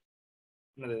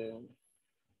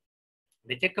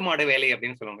இந்த செக்கு மாடு வேலை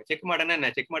அப்படின்னு சொல்லுவாங்க. செக்கு மாடுன்னா என்ன?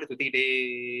 செக்கு மாடு சுத்திக்கிட்டே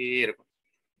இருக்கும்.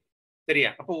 சரியா?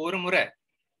 அப்போ ஒரு முறை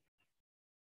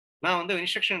நான் வந்து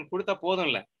இன்ஸ்ட்ரக்ஷன் கொடுத்தா போதும்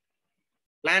இல்ல,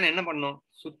 பிளான் என்ன பண்ணும்?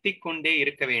 சுத்தி கொண்டே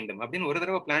இருக்க வேண்டும் அப்படின்னு ஒரு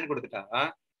தடவை பிளான் கொடுத்துட்டா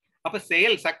அப்ப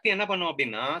செயல் சக்தி என்ன பண்ணும்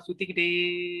அப்படின்னா சுத்திக்கிட்டே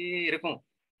இருக்கும்.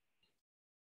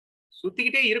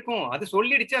 சுத்திக்கிட்டே இருக்கும். அது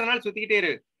சொல்லிடுச்சு அதனால சுத்திக்கிட்டே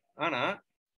இரு. ஆனா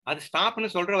அது ஸ்டாப்னு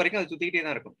சொல்ற வரைக்கும் அது சுத்திக்கிட்டே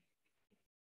தான் இருக்கும்.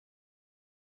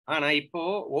 ஆனா இப்போ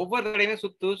ஒவ்வொரு தடவையும்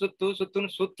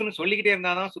சுத்துன்னு சொல்லிக்கிட்டே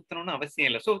இருந்தாதான் சுத்தணும்னு அவசியம்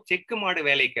இல்லை. சோ செக்கு மாடு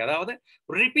வேலைக்கு, அதாவது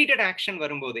ரிப்பீட்டட் ஆக்ஷன்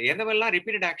வரும்போது எதெல்லாம்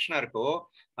ரிப்பீட்டட் ஆக்ஷனா இருக்கோ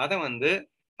அதை வந்து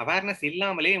அவேர்னஸ்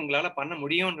இல்லாமலே உங்களால பண்ண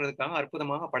முடியும்ன்றதுக்காக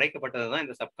அற்புதமாக படைக்கப்பட்டதுதான்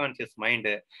இந்த சப்கான்சியஸ்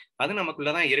மைண்டு. அது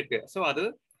நமக்குள்ளதான் இருக்கு. சோ அது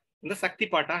இந்த சக்தி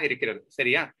பாட்டாக இருக்கிறது.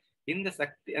 சரியா? இந்த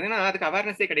சக்தி ஏன்னா அதுக்கு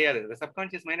அவேர்னஸே கிடையாது. இந்த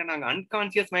சப்கான்சியஸ் மைண்ட் நாங்க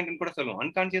அன்கான்சியஸ் மைண்ட் கூட சொல்லுவோம்.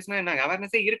 அன்கான்சியஸ்னா என்ன,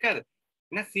 அவேர்னஸே இருக்காது.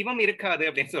 ஏன்னா சிவம் இருக்காது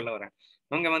அப்படின்னு சொல்ல வரேன்.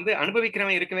 அவங்க வந்து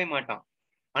அனுபவிக்கிறவன் இருக்கவே மாட்டான்,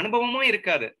 அனுபவமும்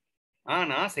இருக்காது,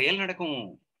 ஆனா செயல் நடக்கும்.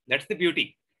 That's the beauty.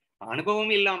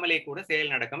 அனுபவம் இல்லாமலே கூட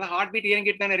செயல் நடக்கும். ஹார்ட் பீட்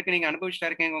இயங்கிட்டு தானே இருக்கு. நீங்க அனுபவிச்சுட்டா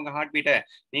இருக்கீங்க உங்க ஹார்ட் பீட்டை.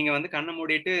 நீங்க வந்து கண்ணை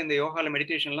மூடிட்டு இந்த யோகால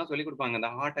மெடிடேஷன் எல்லாம் சொல்லி கொடுப்பாங்க, இந்த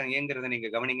ஹார்ட் இயங்குறத நீங்க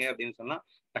கவனிங்க அப்படின்னு சொன்னா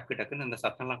டக்கு டக்குன்னு அந்த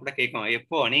சத்தம் எல்லாம் கூட கேட்கும்.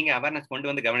 எப்போ நீங்க அவேர்னஸ் கொண்டு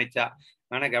வந்து கவனிச்சா.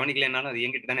 ஆனா கவனிக்கலைன்னாலும் அது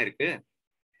இயங்கிட்டு தானே இருக்கு.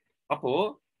 அப்போ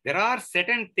there are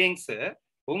certain things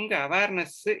உங்க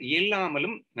அவேர்னஸ்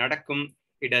இல்லாமலும் நடக்கும்.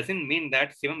 இட் டசன்ட் மீன்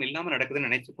தட் சிவம் இல்லாம நடக்குதுன்னு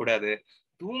நினைக்க கூடாது.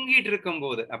 தூங்கிட்டு இருக்கும்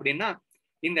போது அப்படின்னா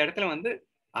இந்த இடத்துல வந்து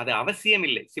அது அவசியம்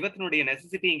இல்லை. சிவத்தினுடைய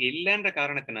நெசசிட்டி இங்க இல்லைன்ற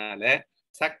காரணத்தினால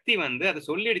சக்தி வந்து அதை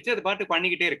சொல்லிடுச்சு, அது பாட்டு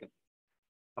பண்ணிக்கிட்டே இருக்கு.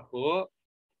 அப்போ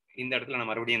இந்த இடத்துல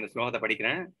நான் மறுபடியும் இந்த ஸ்லோகத்தை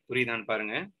படிக்கிறேன், புரியுதான்னு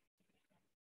பாருங்க.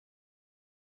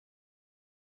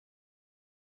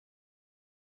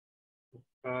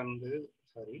 உட்கார்ந்து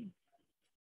சாரி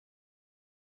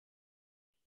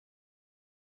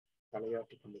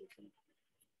தலையாட்டிக் கொண்டிருக்கிறேன்.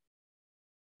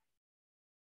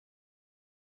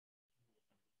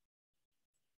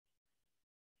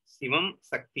 சிவம்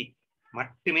சக்தி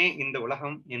மட்டுமே இந்த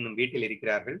உலகம் என்னும் வீட்டில்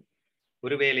இருக்கிறார்கள்.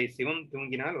 ஒருவேளை சிவம்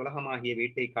தூங்கினால் உலகமாகிய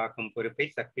வீட்டை காக்கும் பொறுப்பை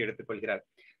சக்தி எடுத்துக் கொள்கிறார்.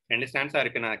 2 ஸ்டான்ஸா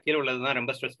இருக்கு. நான் கீழே உள்ளதுதான்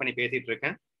ரொம்ப ஸ்ட்ரெஸ் பண்ணி பேசிட்டு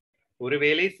இருக்கேன்.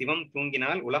 ஒருவேளை சிவம்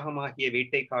தூங்கினால் உலகமாகிய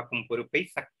வீட்டை காக்கும் பொறுப்பை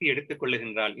சக்தி எடுத்துக்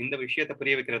கொள்ளுகின்றாள். இந்த விஷயத்தை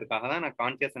புரிய வைக்கிறதுக்காக தான் நான்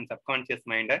கான்சியஸ் அண்ட் சப்கான்சியஸ்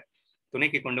மைண்டை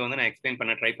துணைக்கு கொண்டு வந்து நான் எக்ஸ்பிளைன்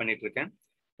பண்ண ட்ரை பண்ணிட்டு இருக்கேன்.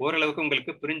 ஓரளவுக்கு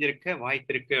உங்களுக்கு புரிஞ்சிருக்க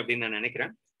வாய்ப்பு இருக்கு அப்படின்னு நான்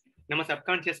நினைக்கிறேன். நம்ம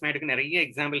சப்கான்சியஸ் மைண்டுக்கு நிறைய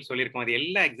எக்ஸாம்பிள் சொல்லியிருக்கோம். அது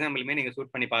எல்லா எக்ஸாம்பிளுமே நீங்க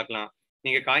சூட் பண்ணி பார்க்கலாம்.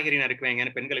 நீங்க காய்கறி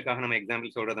நறுக்குவீங்கன்னு பெண்களுக்காக நம்ம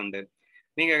எக்ஸாம்பிள் சொல்றது உண்டு.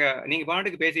 நீங்க நீங்க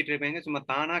பாட்டுக்கு பேசிட்டு இருப்பீங்க, சும்மா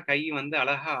தானா கை வந்து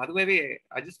அழகா அதுவே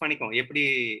அட்ஜஸ்ட் பண்ணிக்கும். எப்படி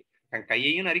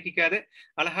கையையும் நறுக்கிக்காது,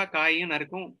 அழகா காயையும்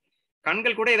நறுக்கும்.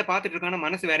 கண்கள் கூட இதை பார்த்துட்டு இருக்கான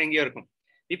மனசு வேற எங்கேயோ இருக்கும்.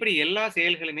 இப்படி எல்லா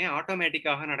செயல்களுமே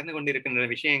ஆட்டோமேட்டிக்காக நடந்து கொண்டிருக்கின்ற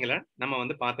விஷயங்களை நம்ம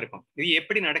வந்து பார்த்திருக்கோம். இது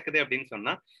எப்படி நடக்குது அப்படின்னு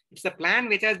சொன்னா it's a plan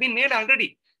which has been made already.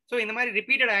 So இந்த மாதிரி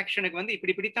ரிப்பீட்டட் ஆக்ஷனுக்கு வந்து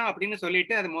இப்படி இப்படித்தான் அப்படின்னு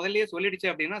சொல்லிட்டு அது முதல்லயே சொல்லிடுச்சு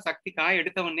அப்படின்னா சக்தி காய்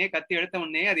எடுத்த உடனே கத்தி எடுத்த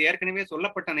உடனே அது ஏற்கனவே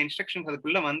சொல்லப்பட்ட அந்த இன்ஸ்ட்ரக்ஷன்ஸ்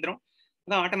அதுக்குள்ள வந்துடும்.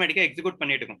 அதான் ஆட்டோமேட்டிக்கா எக்ஸிக்யூட்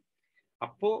பண்ணிட்டு இருக்கும்.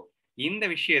 அப்போ இந்த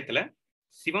விஷயத்துல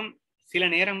சிவம் சில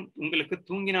நேரம் உங்களுக்கு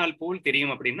தூங்கினால் போல்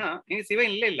தெரியும் அப்படின்னா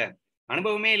சிவம் இல்ல இல்ல,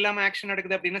 அனுபவமே இல்லாம ஆக்ஷன்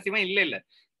நடக்குது அப்படின்னா சிவம் இல்ல இல்ல.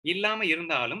 இல்லாம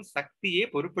இருந்தாலும் சக்தியே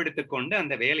பொறுப்பெடுத்துக் கொண்டு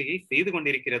அந்த வேலையை செய்து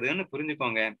கொண்டிருக்கிறதுன்னு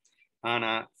புரிஞ்சுக்கோங்க.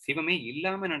 ஆனா சிவமே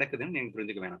இல்லாம நடக்குதுன்னு நீங்க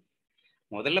புரிஞ்சுக்க வேணாம்.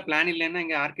 முதல்ல பிளான் இல்லைன்னா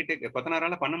இங்க ஆர்கிடெக்ட்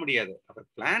கொத்தனாரால பண்ண முடியாது. அவர்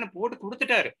பிளான் போட்டு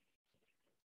கொடுத்துட்டாரு,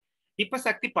 இப்ப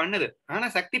சக்தி பண்ணுது. ஆனா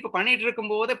சக்தி இப்ப பண்ணிட்டு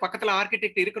இருக்கும் போது பக்கத்துல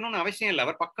ஆர்கிடெக்ட் இருக்கணும்னு அவசியம் இல்லை.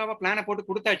 அவர் பக்காவா பிளான போட்டு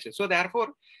கொடுத்தாச்சு. சோ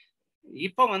தேர்ஃபோர்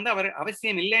இப்ப வந்து அவர்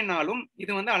அவசியம் இல்லைன்னாலும்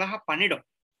இது வந்து அழகா பண்ணிடும்.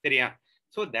 சரியா?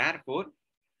 சோ தேர்ஃபோர்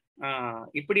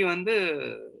இப்படி வந்து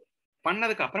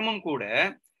பண்ணதுக்கு அப்புறமும் கூட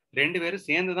 2 பேரும்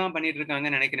சேர்ந்துதான் பண்ணிட்டு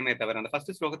இருக்காங்கன்னு நினைக்கணுமே தவிர அந்த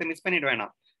ஃபர்ஸ்ட் ஸ்லோகத்தை மிஸ் பண்ணிட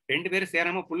வேணாம். 2 பேரும்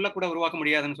சேராம புல்ல கூட உருவாக்க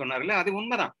முடியாதுன்னு சொன்னார்ல, அது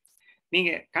உண்மைதான்.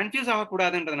 நீங்க கன்ஃபியூஸ்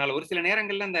ஆகக்கூடாதுன்றதுனால ஒரு சில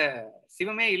நேரங்கள்ல அந்த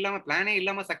சிவமே இல்லாம பிளானே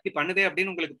இல்லாம சக்தி பண்ணுதே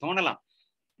அப்படின்னு உங்களுக்கு தோணலாம்.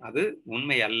 அது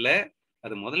உண்மை அல்ல.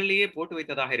 அது முதலிலேயே போட்டு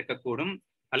வைத்ததாக இருக்கக்கூடும்,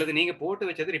 அல்லது நீங்க போட்டு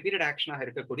வச்சது ரிப்பீட்டட் ஆக்ஷனாக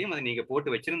இருக்கக்கூடியும். அதை நீங்க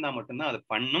போட்டு வச்சிருந்தா மட்டும்தான் அது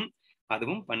பண்ணும்,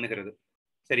 அதுவும் பண்ணுகிறது.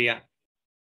 சரியா?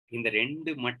 இந்த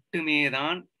 2 மட்டுமே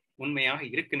தான் உண்மையாக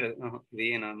இருக்கின்றது.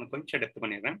 இதையே நான் கொஞ்சம் டெப்த்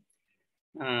பண்ணிடுறேன்.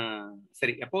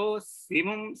 சரி, அப்போ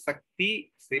சிவம் சக்தி,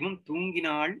 சிவம்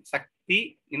தூங்கினால் சக்தி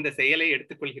இந்த செயலை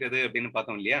எடுத்துக்கொள்கிறது அப்படின்னு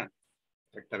பார்த்தோம் இல்லையா?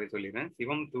 கரெக்டாவே சொல்லிடுறேன்.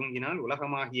 சிவம் தூங்கினால்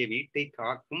உலகமாகிய வீட்டை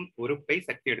காக்கும் பொறுப்பை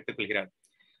சக்தி எடுத்துக்கொள்கிறார்.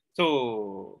 சோ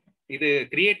இது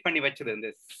கிரியேட் பண்ணி வச்சது, இந்த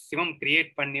சிவம்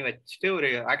கிரியேட் பண்ணி வச்சுட்டு ஒரு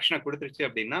ஆக்ஷனை கொடுத்துருச்சு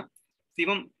அப்படின்னா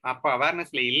சிவம் அப்ப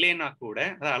அவேர்னஸ்ல இல்லைன்னா கூட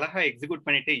அதை அழகா எக்ஸிக்யூட்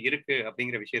பண்ணிட்டே இருக்கு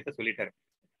அப்படிங்கிற விஷயத்த சொல்லிட்டாரு.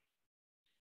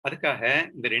 அதுக்காக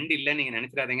இந்த 2 இல்ல நீங்க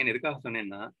நினைச்சிடாதீங்கன்னு எதுக்காக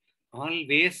சொன்னேன்னா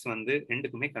ஆல்வேஸ் வந்து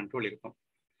 2க்குமே கண்ட்ரோல் இருக்கும்.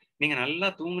 நீங்க நல்லா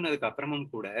தூங்குனதுக்கு அப்புறமும்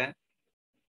கூட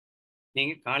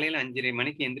நீங்க காலையில 5:30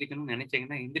 மணிக்கு எந்திரிக்கணும்னு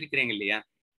நினைச்சீங்கன்னா எந்திரிக்கிறீங்க இல்லையா?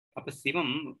 அப்ப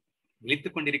சிவம்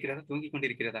விழித்துக் கொண்டிருக்கிறதா, தூங்கி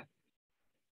கொண்டிருக்கிறதா?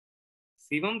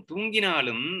 சிவம்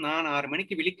தூங்கினாலும் நான் 6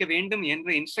 மணிக்கு விழிக்க வேண்டும் என்ற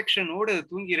இன்ஸ்ட்ரக்ஷனோடு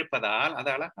தூங்கி இருப்பதால் அது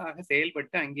அழகாக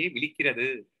செயல்பட்டு அங்கே விழிக்கிறது.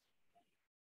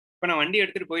 இப்ப நான் வண்டி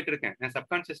எடுத்துட்டு போயிட்டு இருக்கேன், நான்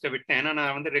சப்கான்சியஸ்ட விட்டேன். ஏன்னா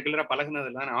நான் வந்து ரெகுலரா பழகுனது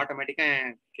இல்லை. நான் ஆட்டோமேட்டிக்கா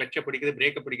கிளட்சை பிடிக்குது,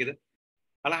 பிரேக்கை பிடிக்குது,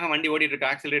 அழகா வண்டி ஓடிட்டு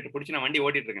இருக்கு. ஆக்சிலரேட்டர் பிடிச்சி நான் வண்டி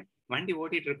ஓட்டிட்டு இருக்கேன். வண்டி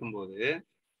ஓட்டிட்டு இருக்கும்போது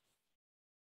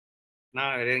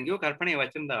நான் வேற எங்கேயோ கற்பனையை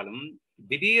வச்சிருந்தாலும்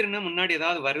திடீர்னு முன்னாடி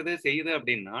ஏதாவது வருது செய்யுது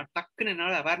அப்படின்னா டக்குன்னு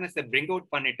என்னால அவேர்னஸ் பிரிங்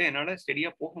அவுட் பண்ணிட்டு என்னால ஸ்டெடியா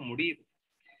போக முடியுது.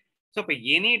 ஸோ இப்போ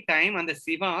எனி டைம் அந்த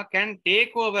Siva can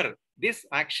take over this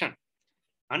action,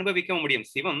 அனுபவிக்கவும் முடியும்.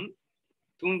 சிவம்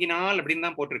தூங்கினால் அப்படின்னு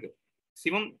தான் போட்டிருக்கு.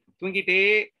 சிவம் தூங்கிட்டே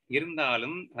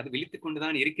இருந்தாலும் அது விழித்துக்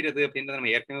கொண்டுதான் இருக்கிறது அப்படின்றத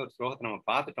நம்ம ஏற்கனவே ஒரு ஸ்லோகத்தை நம்ம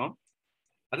பார்த்துட்டோம்.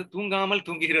 அது தூங்காமல்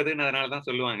தூங்குகிறதுன்னு அதனாலதான்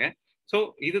சொல்லுவாங்க. ஸோ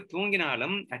இது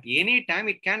தூங்கினாலும் at any time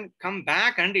it can come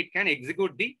back and it can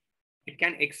execute the it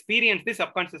can experience the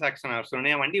subconscious action. அவர்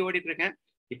சொன்னேன், வண்டி ஓடிட்டு இருக்கேன்,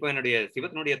 இப்போ என்னுடைய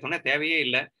சிவத்தினுடைய துணை தேவையே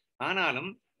இல்லை, ஆனாலும்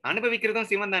அனுபவிக்கிறதும்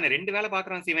சிவன் தானே. ரெண்டு வேலை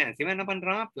பாக்குறான் சிவன். சிவன் என்ன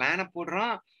பண்றான், பிளான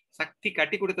போடுறான், சக்தி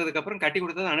கட்டி கொடுத்ததுக்கு அப்புறம் கட்டி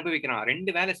கொடுத்ததை அனுபவிக்கிறான்.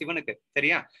 ரெண்டு வேலை சிவனுக்கு.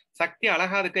 சரியா? சக்தி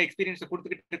அழகா அதுக்கு எக்ஸ்பீரியன்ஸ்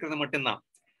கொடுத்துக்கிட்டு இருக்கிறது மட்டும்தான்.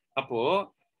 அப்போ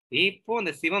இப்போ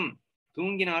அந்த சிவம்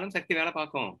தூங்கினாலும் சக்தி வேலை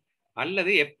பார்க்கும்,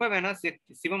 அல்லது எப்ப வேணா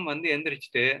சிவம் வந்து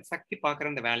எந்திரிச்சிட்டு சக்தி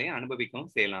பாக்குற அந்த வேலையை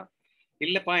அனுபவிக்கவும் செய்யலாம்.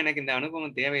 இல்லப்பா எனக்கு இந்த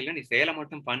அனுபவம் தேவையில்லை, நீ செயலை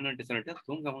மட்டும் பண்ணுட்டு சொல்லிட்டு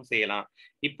தூங்கவும் செய்யலாம்.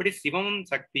 இப்படி சிவமும்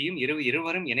சக்தியும்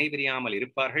இருவரும் இணை பிரியாமல்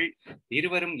இருப்பார்கள்.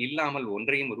 இருவரும் இல்லாமல்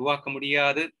ஒன்றையும் உருவாக்க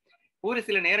முடியாது. ஒரு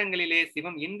சில நேரங்களிலே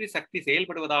சிவம் இன்றி சக்தி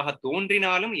செயல்படுவதாக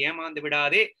தோன்றினாலும் ஏமாந்து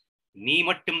விடாதே, நீ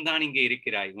மட்டும்தான் இங்கே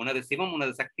இருக்கிறாய். உனது சிவம்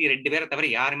உனது சக்தி ரெண்டு பேரை தவிர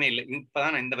யாருமே இல்லை.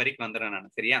 இப்பதான் நான் இந்த வரைக்கும் வந்துடுறேன்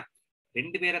நான். சரியா?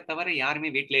 ரெண்டு பேரை தவிர யாருமே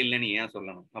வீட்டுல இல்லைன்னு ஏன்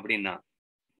சொல்லணும் அப்படின்னா,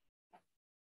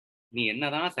 நீ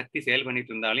என்னதான் சக்தி செயல்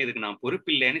பண்ணிட்டு இருந்தாலும் இதுக்கு நான் பொறுப்பு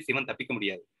இல்லைன்னு சிவன் தப்பிக்க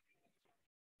முடியாது.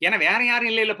 ஏன்னா வேற யாரும்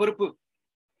இல்ல பொறுப்பு.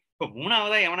 இப்போ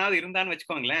மூணாவதா எவனாவது இருந்தான்னு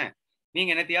வச்சுக்கோங்களேன்,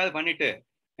 நீங்க என்னத்தையாவது பண்ணிட்டு,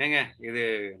 ஏங்க இது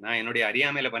நான் என்னுடைய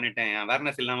அறியாமையில பண்ணிட்டேன், என்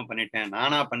அவேர்னஸ் இல்லாம பண்ணிட்டேன்,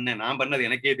 நானா பண்ணேன், நான் பண்ணது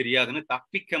எனக்கே தெரியாதுன்னு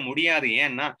தப்பிக்க முடியாது.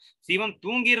 ஏன்னா சிவம்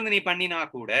தூங்கி இருந்து நீ பண்ணினா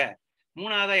கூட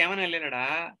மூணாவதா எவனும் இல்லடா.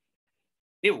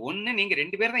 ஒண்ணு நீங்க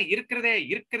ரெண்டு பேர் தான்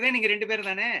இருக்கிறதே நீங்க ரெண்டு பேர்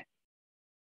தானே.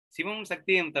 சிவமும்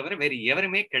சக்தியும் தவிர வேறு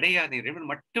எவருமே கிடையாது. ரெண்டு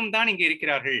மட்டும்தான் இங்க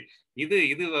இருக்கிறார்கள். இது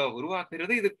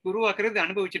உருவாக்குறது, இது உருவாக்குறது,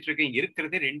 அனுபவிச்சுட்டு இருக்கீங்க.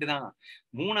 இருக்கிறதே ரெண்டு தான்.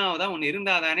 மூணாவதா ஒண்ணு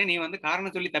இருந்தாதானே நீ வந்து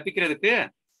காரணம் சொல்லி தப்பிக்கிறதுக்கு.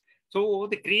 சோ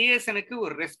இது கிரியேஷனுக்கு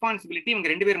ஒரு ரெஸ்பான்சிபிலிட்டி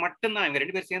இவங்க ரெண்டு பேர் மட்டும்தான். இவங்க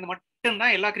ரெண்டு பேர் சேர்ந்து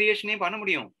மட்டும்தான் எல்லா கிரியேஷனையும் பண்ண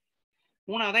முடியும்.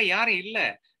 மூணாவதா யாரும் இல்ல.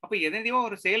 அப்ப எதையோ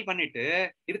ஒரு செயல் பண்ணிட்டு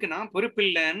இதுக்கு நான் பொறுப்பு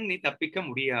இல்லைன்னு நீ தப்பிக்க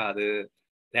முடியாது.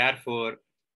 தேர்ஃபோர்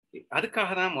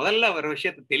அதுக்காக தான் முதல்ல ஒரு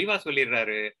விஷயத்தை தெளிவா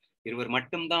சொல்லிடுறாரு. இருவர்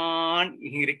மட்டும்தான்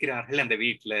இருக்கிறார்கள் அந்த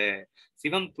வீட்டுல.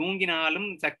 சிவம் தூங்கினாலும்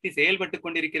சக்தி செயல்பட்டு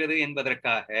கொண்டிருக்கிறது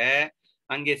என்பதற்காக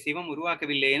அங்கே சிவம்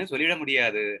உருவாக்கவில்லைன்னு சொல்லிட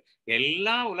முடியாது.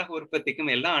 எல்லா உலக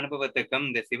உற்பத்திக்கும் எல்லா அனுபவத்துக்கும்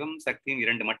இந்த சிவம் சக்தியும்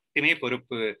இரண்டு மட்டுமே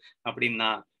பொறுப்பு.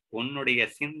 அப்படின்னா உன்னுடைய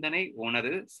சிந்தனை,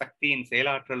 உனது சக்தியின்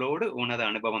செயலாற்றலோடு உனது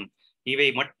அனுபவம், இவை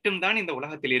மட்டும்தான் இந்த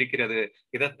உலகத்தில் இருக்கிறது.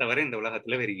 இதை தவிர இந்த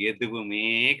உலகத்துல வேறு எதுவுமே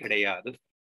கிடையாது.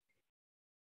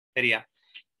 சரியா?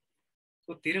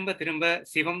 திரும்ப திரும்ப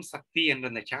சிவம் சக்தி என்ற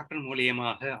அந்த சாப்டர்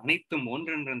மூலியமாக அனைத்தும்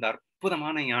ஒன்றென்ற அந்த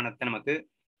அற்புதமான ஞானத்தை நமக்கு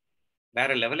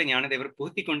வேற லெவல்ல ஞானதேவர்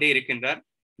புகுத்தி கொண்டே இருக்கின்றார்.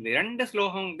 இந்த இரண்டு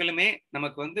ஸ்லோகங்களுமே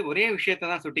நமக்கு வந்து ஒரே விஷயத்தை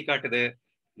தான் சுட்டி காட்டுது,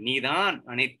 நீதான்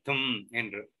அனைத்தும்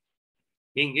என்று.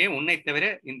 இங்கே உன்னை தவிர,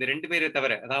 இந்த ரெண்டு பேரை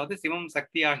தவிர, அதாவது சிவம்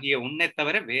சக்தி ஆகிய உன்னை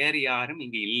தவிர வேறு யாரும்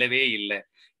இங்க இல்லவே இல்லை.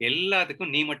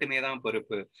 எல்லாத்துக்கும் நீ மட்டுமே தான்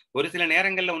பொறுப்பு. ஒரு சில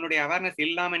நேரங்கள்ல உன்னுடைய அவேர்னஸ்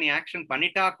இல்லாம நீ ஆக்ஷன்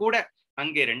பண்ணிட்டா கூட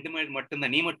அங்கே ரெண்டு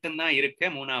மட்டும்தான், நீ மட்டும்தான் இருக்க,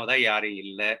 மூணாவதா யாரும்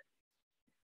இல்லை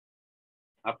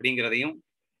அப்படிங்கிறதையும்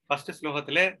ஃபர்ஸ்ட்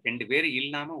ஸ்லோகத்துல ரெண்டு பேர்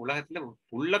இல்லாம உலகத்துல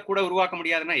உள்ள கூட உருவாக்க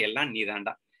முடியாதுன்னா எல்லாம்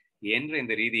நீதாண்டா என்ற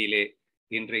இந்த ரீதியிலே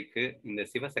இன்றைக்கு இந்த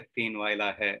சிவசக்தியின்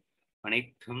வாயிலாக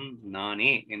அனைத்தும்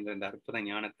நானே என்ற இந்த அற்புத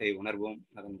ஞானத்தை உணர்வோம்.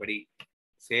 அதன்படி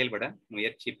செயல்பட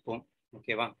முயற்சிப்போம்.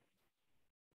 ஓகேவா?